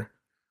earlier? That?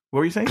 What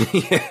were you saying?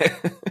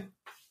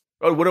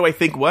 Oh, what do I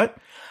think? What?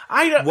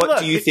 What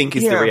do you think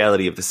is the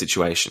reality of the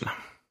situation?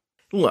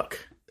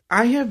 Look,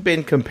 I have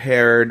been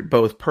compared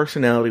both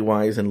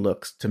personality-wise and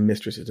looks to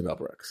Mistress Isabel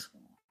Brooks.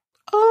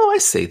 Oh, I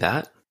see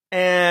that.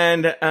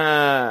 And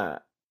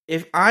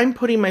if I'm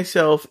putting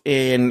myself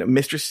in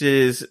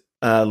Mistress's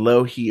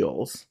low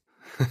heels,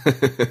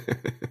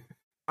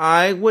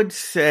 I would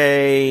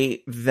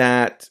say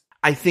that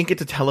I think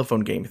it's a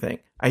telephone game thing.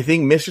 I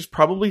think Mistress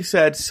probably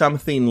said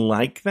something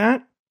like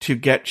that to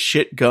get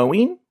shit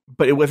going,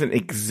 but it wasn't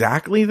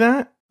exactly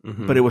that,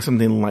 but it was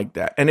something like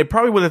that. And it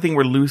probably was a thing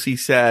where Lucy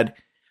said,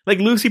 like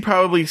Lucy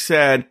probably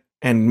said,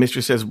 and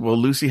Mistress says, well,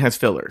 Lucy has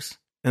fillers.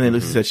 And then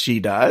Lucy says, she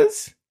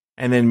does?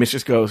 And then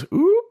Mistress goes,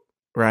 ooh,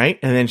 right?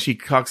 And then she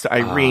talks to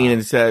Irene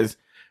and says,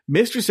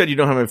 Mistress said you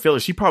don't have any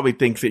fillers. She probably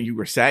thinks that you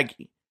were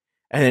saggy.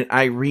 And then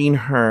Irene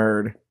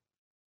heard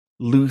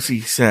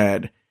Lucy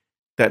said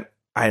that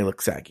I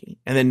look saggy.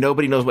 And then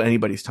nobody knows what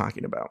anybody's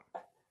talking about.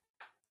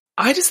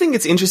 I just think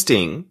it's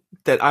interesting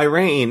that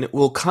Irene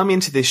will come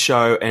into this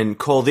show and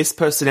call this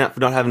person out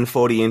for not having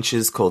 40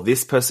 inches, call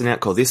this person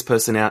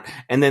out,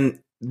 and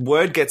then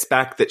word gets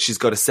back that she's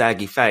got a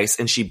saggy face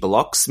and she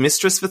blocks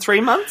Mistress for 3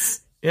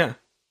 months? Yeah.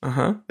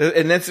 Uh-huh.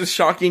 And that's just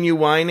shocking you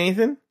why,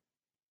 Nathan?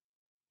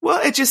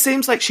 Well, it just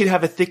seems like she'd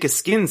have a thicker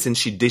skin since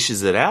she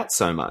dishes it out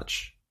so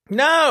much.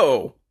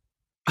 No.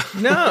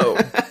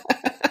 Not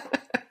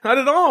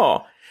at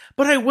all.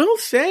 But I will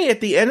say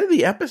at the end of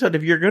the episode,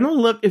 if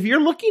you're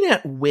looking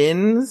at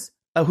wins,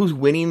 who's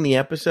winning the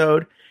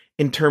episode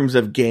in terms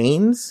of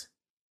gains,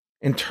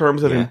 in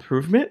terms of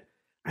improvement,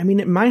 I mean,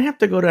 it might have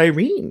to go to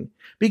Irene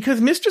because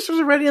Mistress was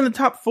already in the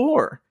top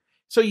 4.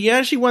 So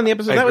yeah, she won the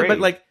episode that way, but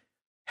like,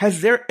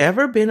 has there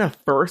ever been a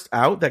first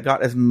out that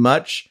got as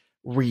much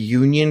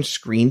reunion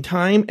screen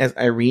time as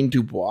Irene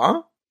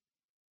Dubois?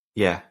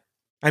 Yeah.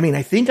 I mean,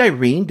 I think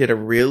Irene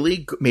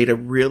made a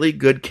really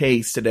good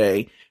case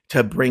today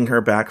to bring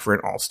her back for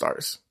an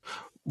All-Stars.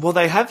 Well,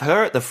 they have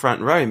her at the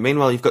front row.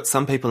 Meanwhile, you've got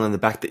some people in the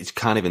back that you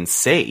can't even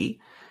see.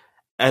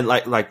 And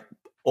like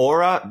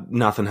Aura,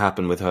 nothing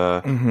happened with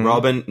her.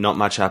 Robin, not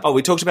much happened. Oh,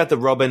 we talked about the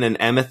Robin and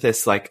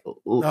Amethyst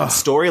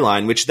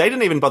storyline, which they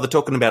didn't even bother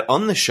talking about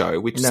on the show.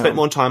 We spent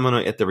more time on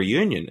it at the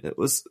reunion. It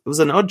was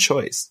an odd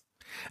choice.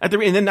 And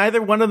then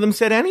neither one of them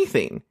said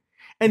anything.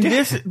 And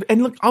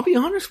and look, I'll be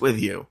honest with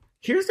you.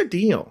 Here's the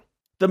deal.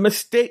 The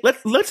mistake,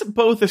 let's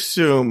both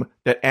assume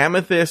that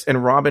Amethyst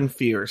and Robin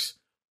Fierce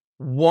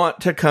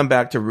want to come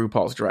back to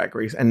RuPaul's Drag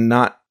Race and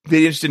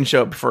they just didn't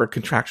show up for a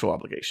contractual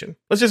obligation.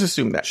 Let's just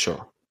assume that.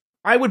 Sure.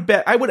 I would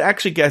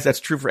actually guess that's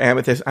true for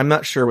Amethyst. I'm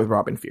not sure with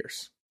Robin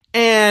Fierce.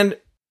 And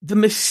the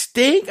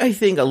mistake I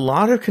think a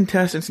lot of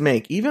contestants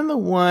make, even the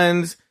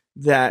ones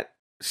that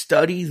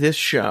study this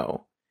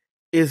show,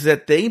 is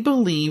that they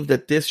believe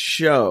that this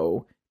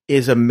show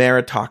is a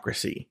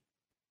meritocracy.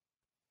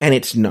 And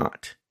it's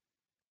not.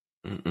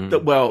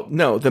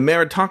 No, the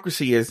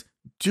meritocracy is,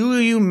 do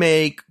you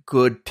make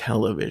good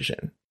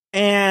television?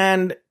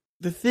 And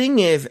the thing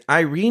is,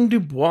 Irene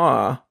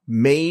Dubois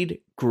made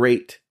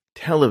great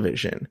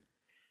television.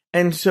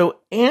 And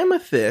so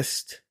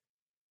Amethyst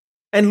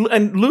and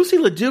Lucy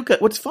LaDuca,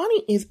 what's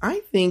funny is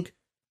I think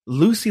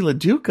Lucy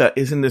LaDuca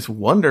is in this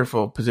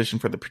wonderful position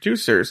for the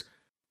producers.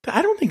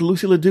 I don't think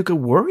Lucy LaDuca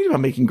worried about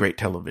making great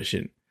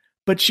television,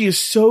 but she is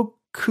so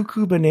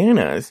cuckoo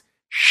bananas.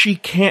 She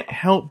can't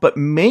help but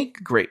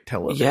make great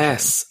television.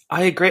 Yes,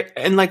 I agree.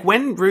 And like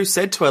when Rue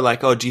said to her,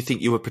 like, oh, do you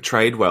think you were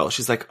portrayed well?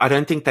 She's like, I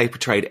don't think they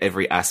portrayed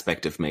every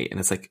aspect of me. And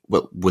it's like,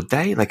 well, would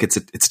they? Like, it's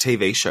a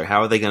TV show.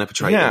 How are they going to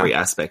portray every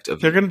aspect of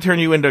you? They're going to turn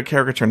you into a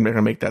caricature and they're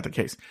going to make that the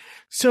case.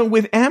 So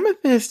with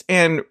Amethyst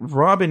and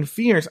Robin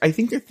Fierce, I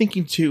think they're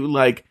thinking too,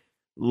 like,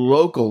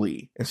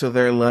 locally. And so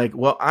they're like,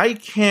 well, I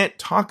can't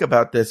talk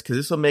about this because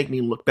this will make me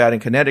look bad in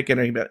Connecticut.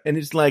 And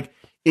it's like,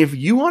 if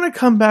you want to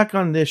come back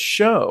on this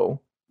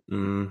show,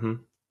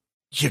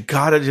 you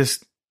gotta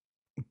just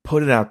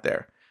put it out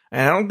there.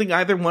 And I don't think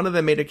either one of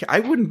them I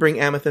wouldn't bring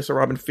Amethyst or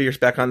Robin Fierce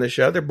back on this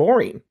show. They're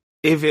boring.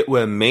 If it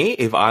were me,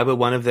 if I were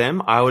one of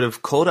them, I would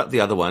have called up the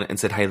other one and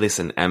said, hey,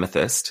 listen,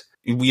 Amethyst,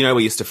 you know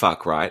we used to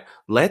fuck, right?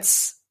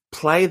 Let's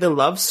play the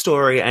love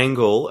story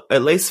angle,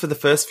 at least for the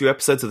first few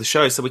episodes of the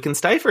show, so we can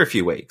stay for a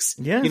few weeks.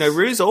 Yes. You know,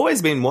 Rue's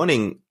always been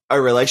wanting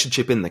a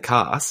relationship in the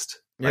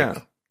cast. Yeah.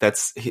 Like,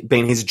 that's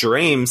been his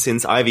dream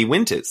since Ivy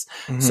Winters.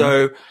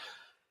 So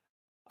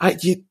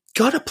you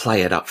got to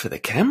play it up for the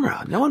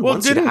camera. No one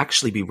wants you to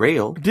actually be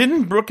real.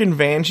 Didn't Brooke and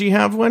Vanjie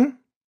have one?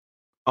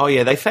 Oh,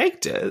 yeah, they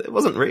faked it. It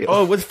wasn't real.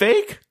 Oh, it was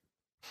fake?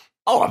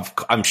 Oh,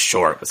 I'm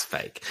sure it was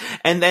fake.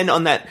 And then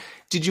on that,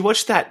 did you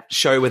watch that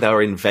show where they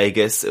were in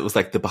Vegas? It was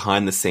like the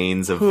behind the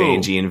scenes of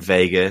Vanjie in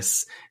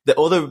Vegas. The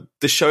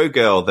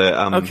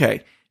showgirl.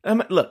 Okay.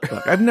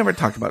 Look, I've never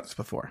talked about this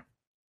before.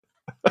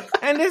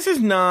 And this is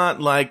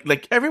not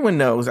like everyone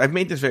knows. I've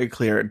made this very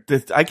clear.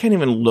 I can't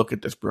even look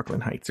at this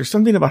Brooklyn Heights. There's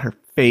something about her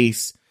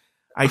face.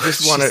 I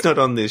just want to. She's not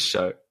on this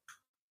show,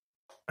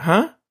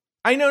 huh?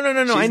 I know.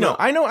 No.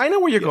 I know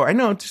where you're going. I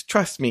know. Just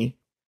trust me.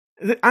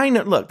 I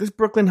know. Look, this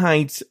Brooklyn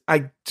Heights.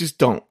 I just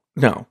don't.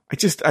 No.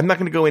 I'm not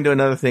going to go into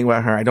another thing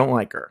about her. I don't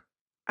like her.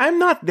 I'm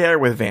not there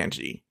with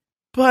Vanjie,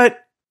 but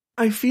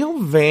I feel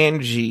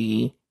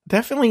Vanjie.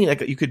 Definitely,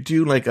 like you could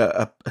do like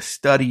a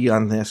study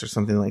on this or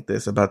something like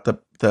this about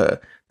the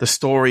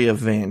story of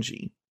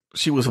Vanjie.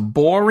 She was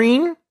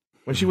boring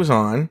when she was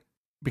on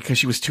because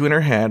she was too in her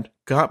head,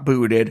 got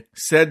booted,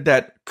 said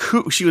that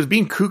she was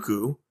being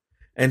cuckoo,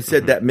 and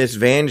said that Miss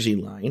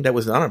Vanjie line. That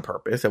was not on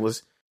purpose. That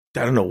was,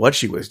 I don't know what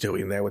she was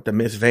doing there with the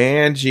Miss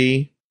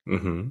Vanjie.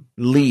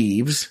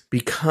 Leaves,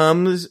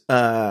 becomes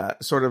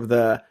sort of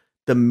the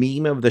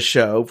meme of the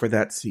show for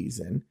that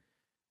season.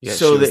 Yeah,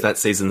 so she was that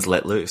season's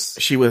let loose.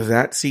 She was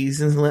that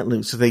season's let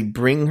loose. So they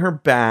bring her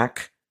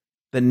back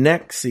the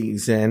next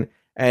season.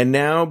 And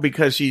now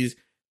because she's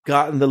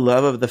gotten the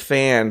love of the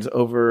fans in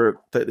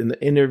the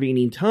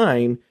intervening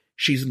time,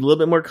 she's a little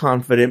bit more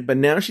confident. But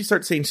now she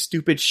starts saying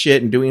stupid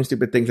shit and doing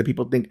stupid things that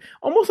people think,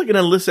 almost like an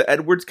Alyssa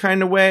Edwards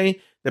kind of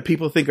way, that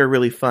people think are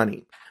really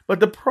funny. But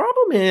the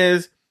problem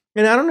is,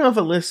 and I don't know if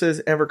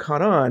Alyssa's ever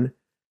caught on,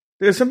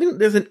 there's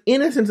an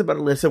innocence about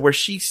Alyssa where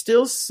she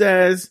still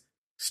says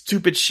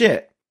stupid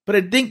shit. But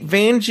I think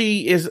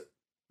Vanjie is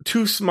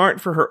too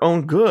smart for her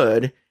own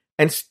good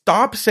and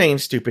stops saying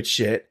stupid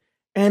shit.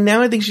 And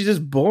now I think she's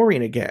just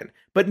boring again.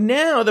 But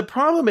now the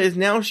problem is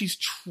she's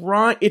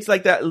trying. It's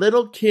like that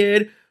little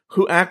kid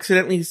who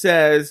accidentally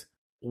says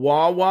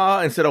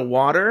Wawa instead of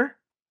water.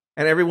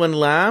 And everyone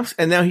laughs.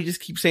 And now he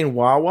just keeps saying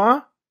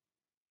Wawa.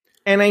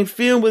 And I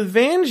feel with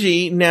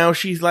Vanjie, now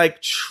she's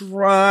like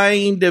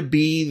trying to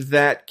be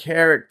that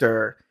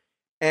character.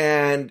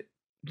 And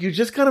you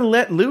just gotta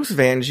let loose,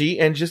 Vanjie,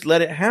 and just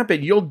let it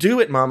happen. You'll do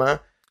it,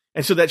 mama.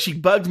 And so that she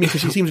bugs me because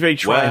she seems very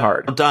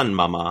try-hard. Well done,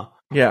 mama.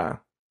 Yeah.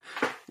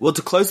 Well,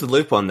 to close the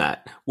loop on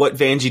that, what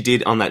Vanjie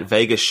did on that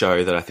Vegas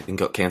show that I think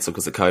got cancelled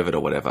because of COVID or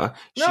whatever.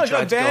 No,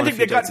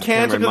 Vanjie got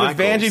cancelled because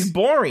Vanjie's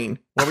boring.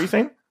 What were you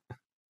saying?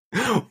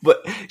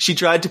 But she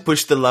tried to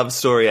push the love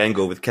story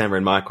angle with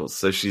Cameron Michaels,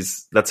 so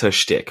that's her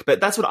shtick. But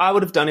that's what I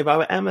would have done if I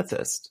were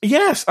Amethyst.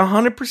 Yes,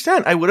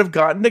 100%. I would have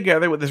gotten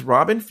together with this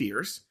Robin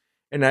Fierce.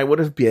 And I would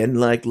have been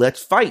like,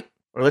 let's fight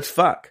or let's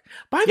fuck.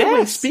 By the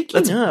way,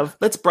 speaking of...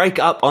 Let's break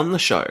up on the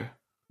show.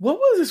 What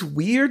was this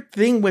weird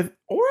thing with...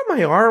 Aura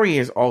Mayari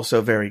is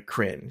also very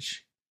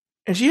cringe.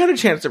 And she had a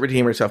chance to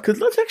redeem herself.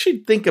 Because let's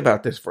actually think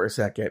about this for a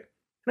second.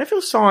 And I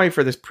feel sorry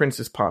for this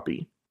Princess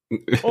Poppy.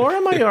 Aura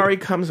Mayari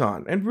comes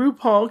on. And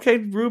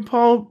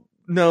RuPaul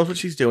knows what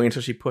she's doing.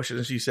 So she pushes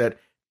and she said,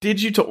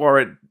 did you to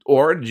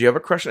Aura, did you have a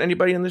crush on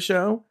anybody in the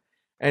show?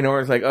 And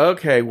Aura's like,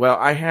 okay, well,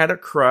 I had a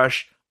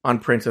crush on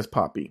Princess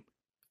Poppy.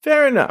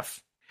 Fair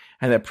enough.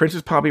 And that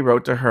Princess Poppy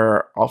wrote to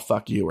her, I'll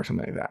fuck you or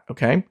something like that.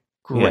 Okay?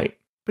 Great. Yeah.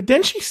 But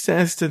then she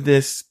says to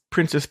this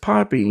Princess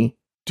Poppy,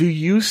 do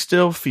you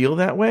still feel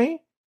that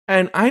way?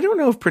 And I don't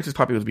know if Princess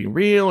Poppy was being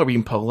real or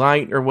being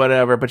polite or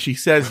whatever, but she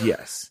says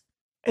yes.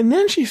 And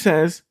then she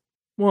says,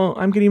 well,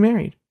 I'm getting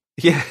married.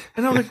 Yeah.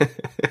 And I'm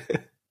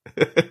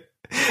like...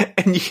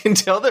 And you can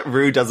tell that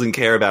Rue doesn't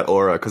care about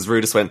Aura because Rue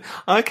just went,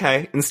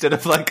 okay, instead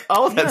of like,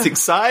 oh, that's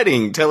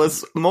exciting. Tell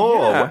us more.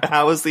 Yeah.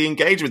 How was the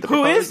engagement?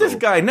 Who is this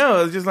guy?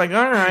 No, it's just like,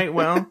 all right,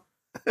 well.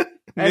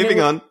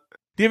 Moving on.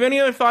 Do you have any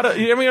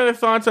other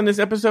thoughts on this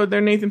episode there,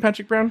 Nathan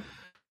Patrick Brown?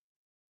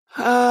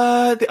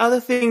 The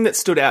other thing that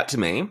stood out to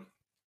me,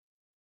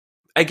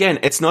 again,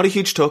 it's not a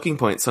huge talking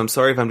point, so I'm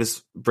sorry if I'm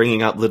just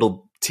bringing up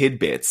little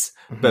tidbits,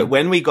 but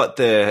when we got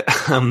the,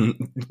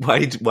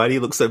 why do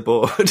you look so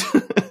bored?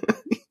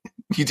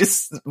 You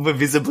just were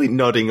visibly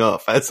nodding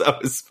off as I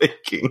was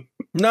speaking.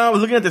 No, I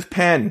was looking at this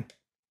pen.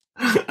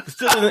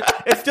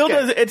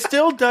 It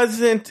still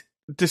doesn't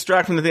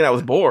distract from the thing I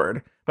was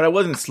bored, but I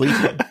wasn't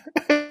sleeping.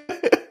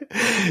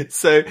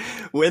 So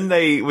when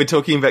they were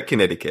talking about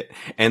Connecticut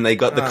and they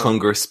got the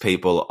Congress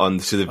people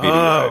onto the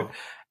video,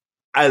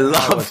 I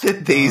love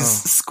that these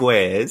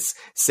squares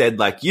said,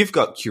 like, you've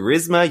got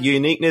charisma,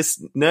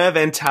 uniqueness, nerve,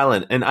 and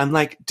talent. And I'm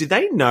like, do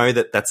they know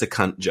that that's a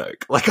cunt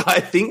joke? Like, I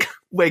think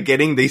we're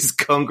getting these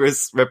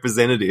Congress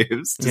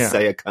representatives to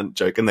say a cunt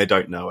joke and they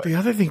don't know it. The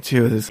other thing,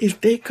 too, is if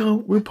they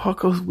go, RuPaul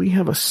goes, we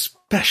have a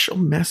special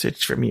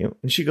message from you.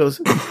 And she goes,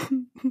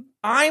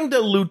 I'm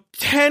the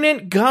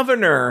lieutenant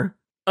governor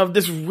of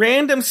this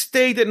random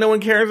state that no one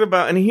cares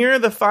about. And here are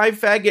the 5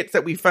 faggots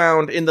that we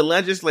found in the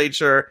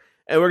legislature.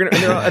 And we're going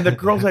to, and the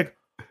girl's like,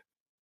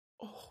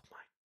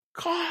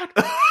 God.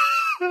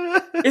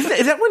 Is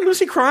that when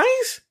Lucy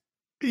cries?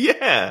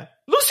 Yeah.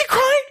 Lucy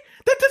crying?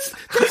 That's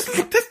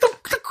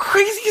the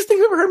craziest thing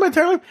I've ever heard in my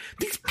entire life.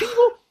 These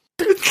people,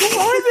 who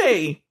are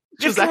they?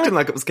 She was acting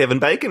like it was Kevin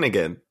Bacon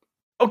again.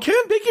 Oh,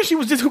 Kevin Bacon, she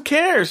was just, who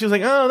cares? She was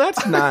like, oh,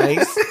 that's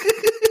nice.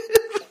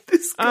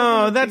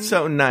 Oh, that's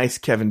so nice,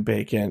 Kevin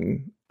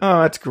Bacon.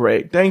 Oh, that's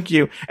great. Thank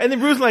you. And then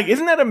Rue's like,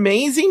 isn't that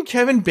amazing?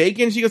 Kevin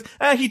Bacon? She goes,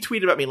 he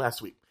tweeted about me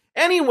last week.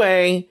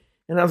 Anyway.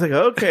 And I was like,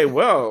 okay,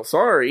 well,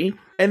 sorry.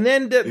 And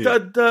then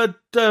the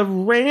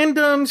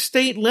random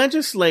state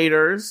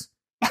legislators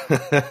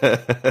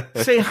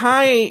say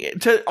hi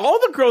to all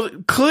the girls,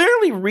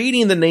 clearly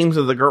reading the names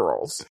of the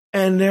girls.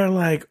 And they're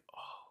like,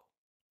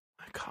 oh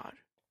my God,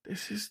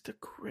 this is the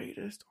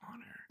greatest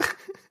honor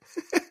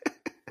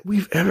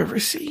we've ever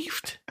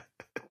received.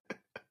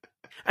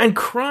 And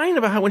crying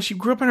about how when she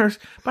grew up in her,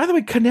 by the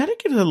way,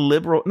 Connecticut is a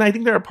liberal, and I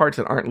think there are parts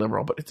that aren't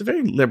liberal, but it's a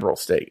very liberal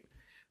state.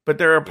 But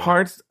there are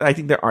parts, I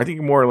think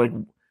more like,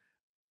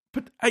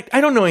 but I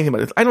don't know anything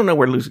about this. I don't know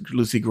where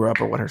Lucy grew up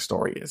or what her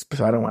story is,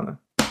 so I don't want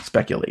to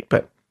speculate.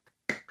 But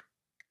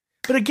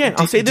again,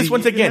 I'll say this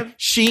once again.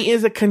 She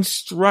is a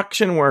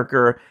construction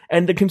worker,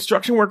 and the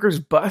construction workers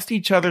bust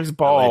each other's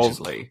balls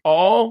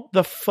all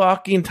the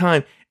fucking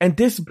time. And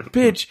this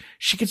bitch,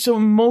 she gets so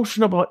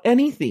emotional about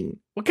anything.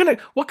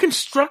 What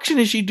construction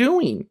is she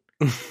doing?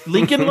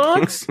 Lincoln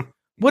Logs?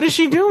 What is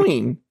she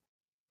doing?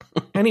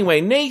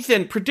 Anyway,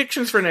 Nathan,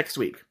 predictions for next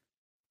week.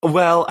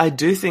 Well, I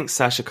do think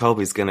Sasha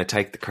Colby's going to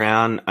take the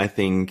crown. I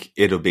think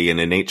it'll be an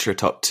Anitra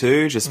top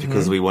 2 just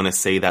because we want to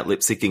see that lip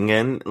syncing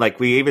again. Like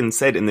we even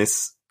said in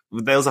this,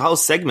 there was a whole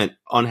segment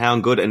on how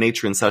good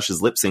Anitra and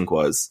Sasha's lip sync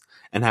was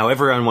and how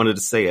everyone wanted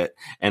to see it.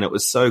 And it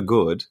was so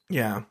good.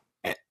 Yeah.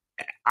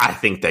 I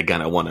think they're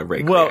going to want to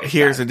recreate Well,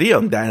 here's the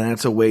deal.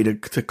 That's a way to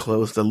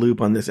close the loop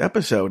on this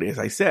episode, as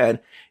I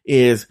said,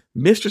 is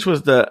Mistress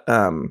was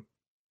the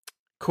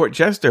court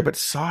jester, but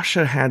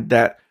Sasha had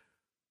that,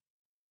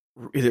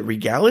 is it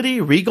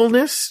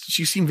regalness?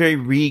 She seemed very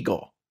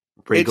regal.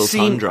 Regal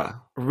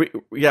Tundra.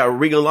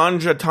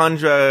 Regalandra,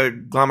 Tundra,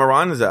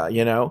 Glamoranza,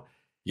 you know?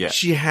 Yeah.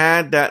 She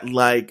had that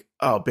like,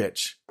 oh,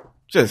 bitch,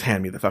 just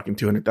hand me the fucking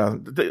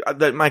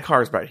 200,000. My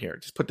car's right here.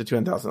 Just put the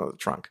 200,000 in the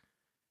trunk.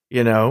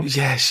 You know?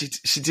 Yeah, she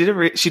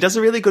does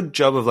a really good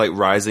job of like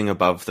rising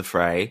above the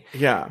fray.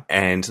 Yeah.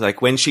 And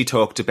like when she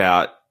talked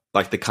about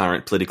like the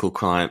current political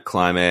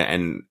climate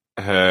and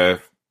her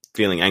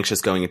feeling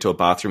anxious going into a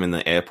bathroom in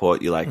the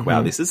airport, you're like,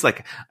 wow, this is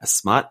like a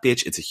smart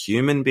bitch. It's a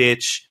human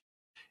bitch.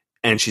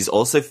 And she's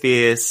also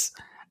fierce.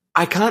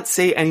 I can't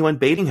see anyone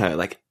beating her.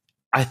 Like,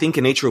 I think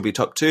Anitra will be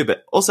top 2,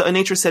 but also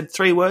Anitra said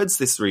 3 words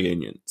this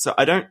reunion. So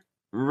I don't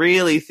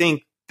really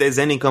think there's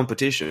any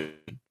competition.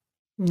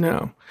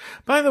 No.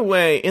 By the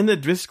way, in the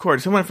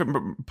Discord, someone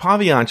from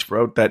Pavianch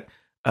wrote that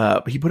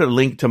he put a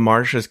link to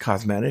Marsha's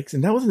cosmetics.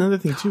 And that was another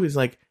thing, too, is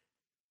like,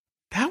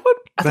 that would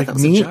I thought that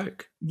was a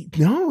joke.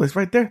 No, it's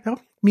right there. That would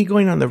be me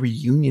going on the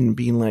reunion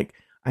being like,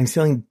 I'm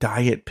selling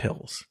diet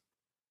pills.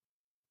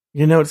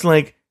 You know, it's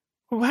like,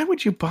 why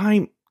would you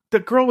buy? The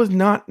girl was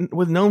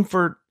known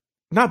for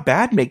not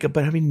bad makeup,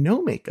 but having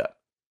no makeup.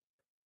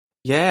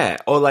 Yeah.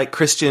 Or like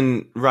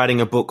Christian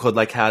writing a book called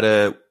like How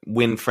to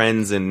Win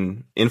Friends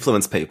and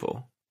Influence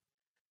People.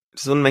 It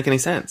doesn't make any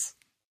sense.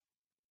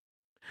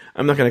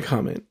 I'm not going to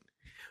comment.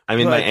 I'm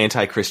in my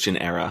anti-Christian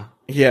era.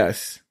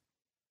 Yes.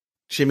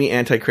 Jimmy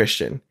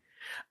anti-Christian.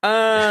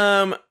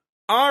 All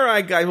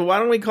right, guys. Well, why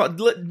don't we call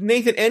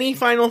Nathan? Any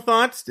final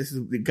thoughts? This is,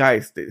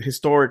 guys,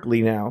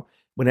 historically now,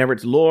 whenever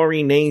it's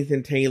Lori,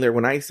 Nathan, Taylor,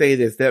 when I say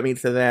this, that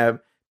means to them,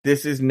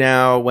 this is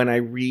now when I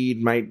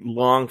read my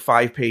long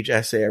 5-page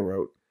essay I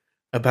wrote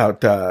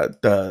about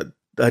the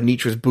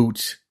Nitra's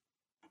boots.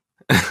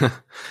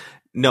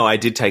 No, I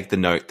did take the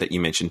note that you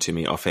mentioned to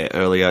me off air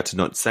earlier to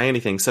not say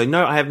anything. So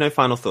no, I have no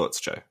final thoughts,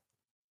 Joe.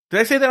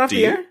 Did I say that off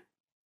the air? It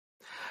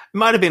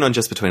might have been on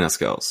Just Between Us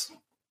Girls.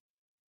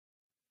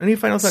 Any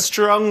final thoughts?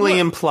 Strongly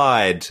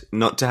implied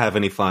not to have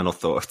any final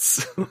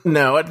thoughts.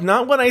 No, it's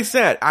not what I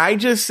said. I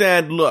just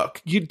said, look,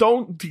 you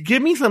don't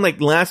give me some like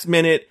last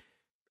minute.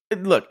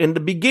 Look, in the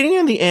beginning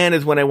and the end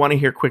is when I want to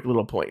hear quick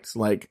little points.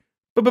 Like,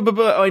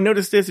 oh, I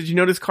noticed this. Did you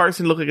notice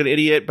Carson looked like an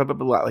idiot? Blah, blah,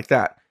 blah, blah, like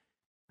that.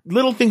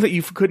 Little things that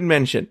you couldn't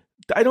mention.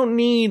 I don't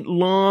need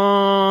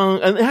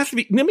long. And it has to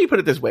be. Let me put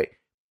it this way.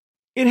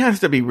 It has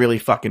to be really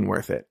fucking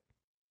worth it.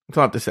 That's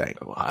all I have to say.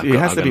 It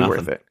has to be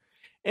worth it.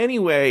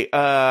 Anyway,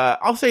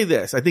 I'll say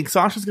this. I think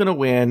Sasha's going to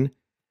win.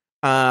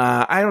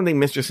 I don't think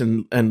Mistress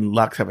and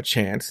Lux have a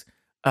chance.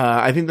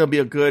 I think there'll be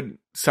a good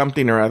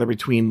something or other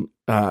between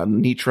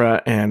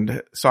Nitra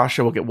and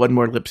Sasha. We'll get one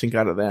more lip sync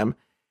out of them.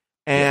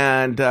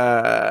 And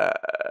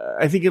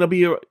I think it'll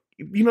be,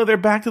 they're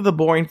back to the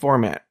boring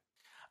format.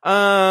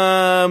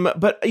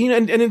 But,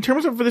 and in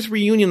terms of for this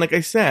reunion, like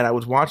I said, I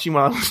was watching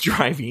while I was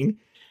driving.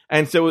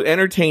 And so it was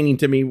entertaining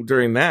to me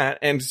during that.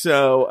 And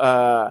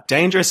so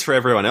dangerous for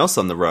everyone else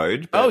on the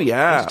road. Oh,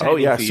 yeah.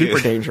 Super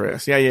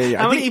dangerous. Yeah.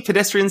 How many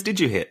pedestrians did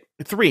you hit?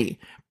 3.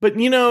 But,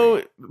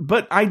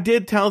 but I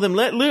did tell them,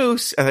 let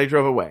loose, as I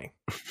drove away.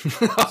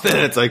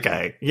 Then it's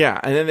okay. Yeah.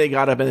 And then they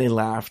got up and they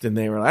laughed and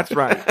they were, that's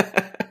right.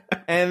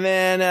 And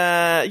then,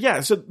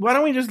 so why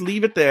don't we just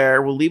leave it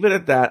there? We'll leave it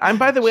at that.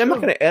 By the way, I'm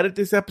not going to edit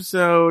this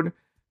episode.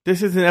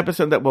 This is an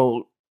episode that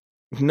no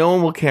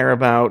one will care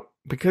about.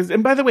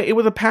 And by the way, it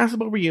was a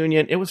passable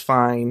reunion. It was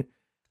fine.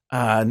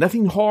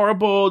 Nothing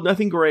horrible,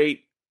 nothing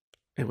great.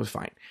 It was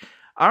fine.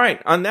 All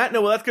right. On that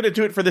note, that's going to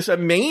do it for this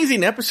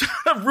amazing episode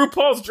of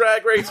RuPaul's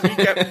Drag Race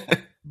Recap.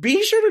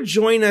 Be sure to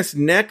join us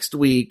next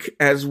week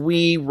as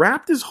we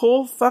wrap this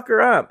whole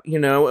fucker up,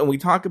 and we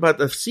talk about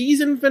the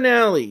season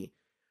finale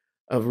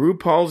of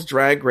RuPaul's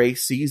Drag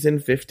Race Season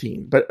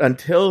 15. But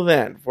until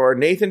then, for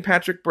Nathan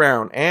Patrick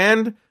Brown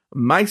and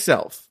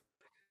myself,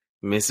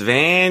 Miss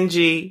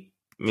Vanjie.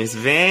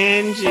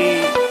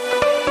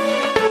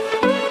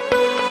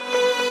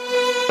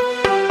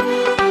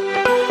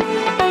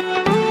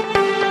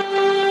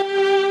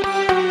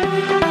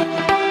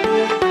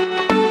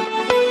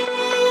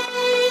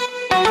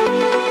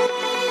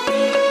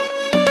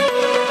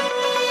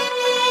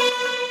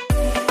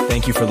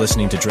 Thank you for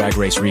listening to Drag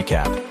Race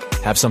Recap.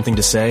 Have something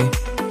to say?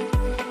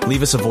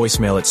 Leave us a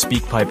voicemail at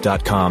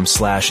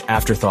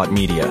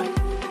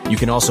speakpipe.com/afterthoughtmedia. You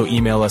can also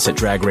email us at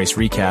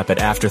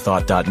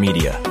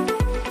dragracerecap@afterthought.media.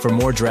 For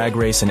more Drag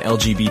Race and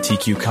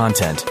LGBTQ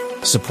content,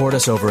 support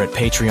us over at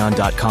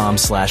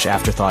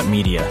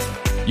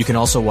patreon.com/afterthoughtmedia. You can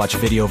also watch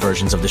video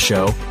versions of the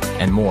show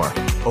and more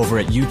over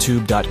at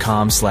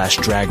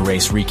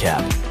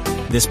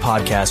youtube.com/dragracerecap. This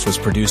podcast was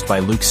produced by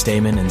Luke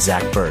Stamen and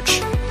Zach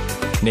Birch.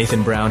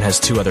 Nathan Brown has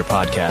 2 other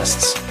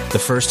podcasts. The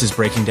first is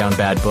Breaking Down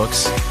Bad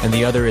Books, and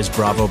the other is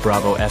Bravo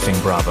Bravo Effing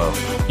Bravo.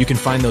 You can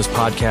find those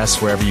podcasts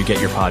wherever you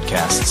get your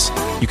podcasts.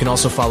 You can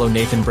also follow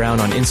Nathan Brown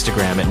on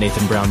Instagram at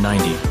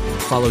NathanBrown90.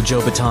 Follow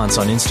Joe Batance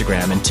on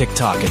Instagram and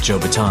TikTok at Joe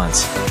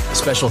Batance.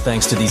 Special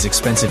thanks to these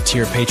expensive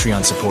tier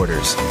Patreon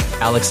supporters: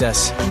 Alex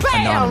S.,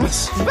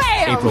 Anonymous,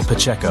 April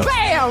Pacheco,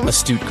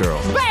 Astute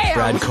Girl,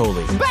 Brad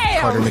Coley,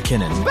 Carter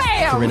McKinnon,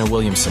 Corinna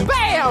Williamson,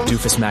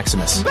 Doofus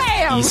Maximus,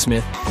 E.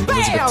 Smith,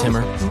 Elizabeth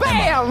Timmer,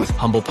 Emma,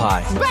 Humble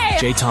Pie,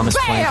 J. Thomas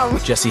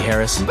Plank, Jesse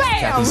Harris,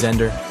 Kathy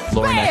Zender,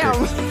 Lauren Eckert,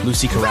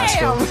 Lucy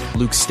Carrasco,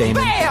 Luke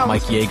Stamen,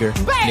 Mike Yeager,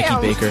 Nikki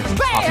Baker,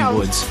 Poppy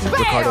Woods,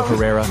 Ricardo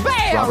Herrera,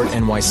 Robert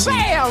NYC,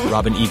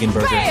 Robin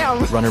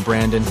Eganberger, Runner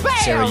Brandon,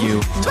 Sarah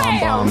Yu, Tom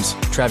Bombs,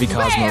 Travi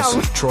Cosmos,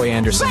 Troy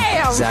Anderson,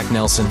 Zach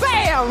Nelson.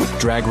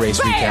 Drag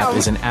Race Recap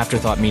is an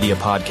Afterthought Media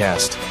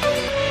podcast.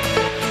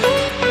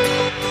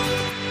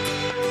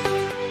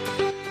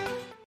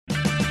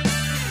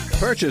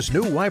 Purchase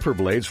new wiper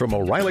blades from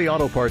O'Reilly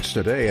Auto Parts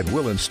today and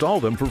we'll install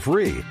them for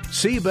free.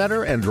 See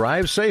better and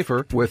drive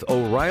safer with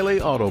O'Reilly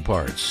Auto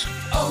Parts.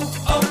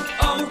 Oh,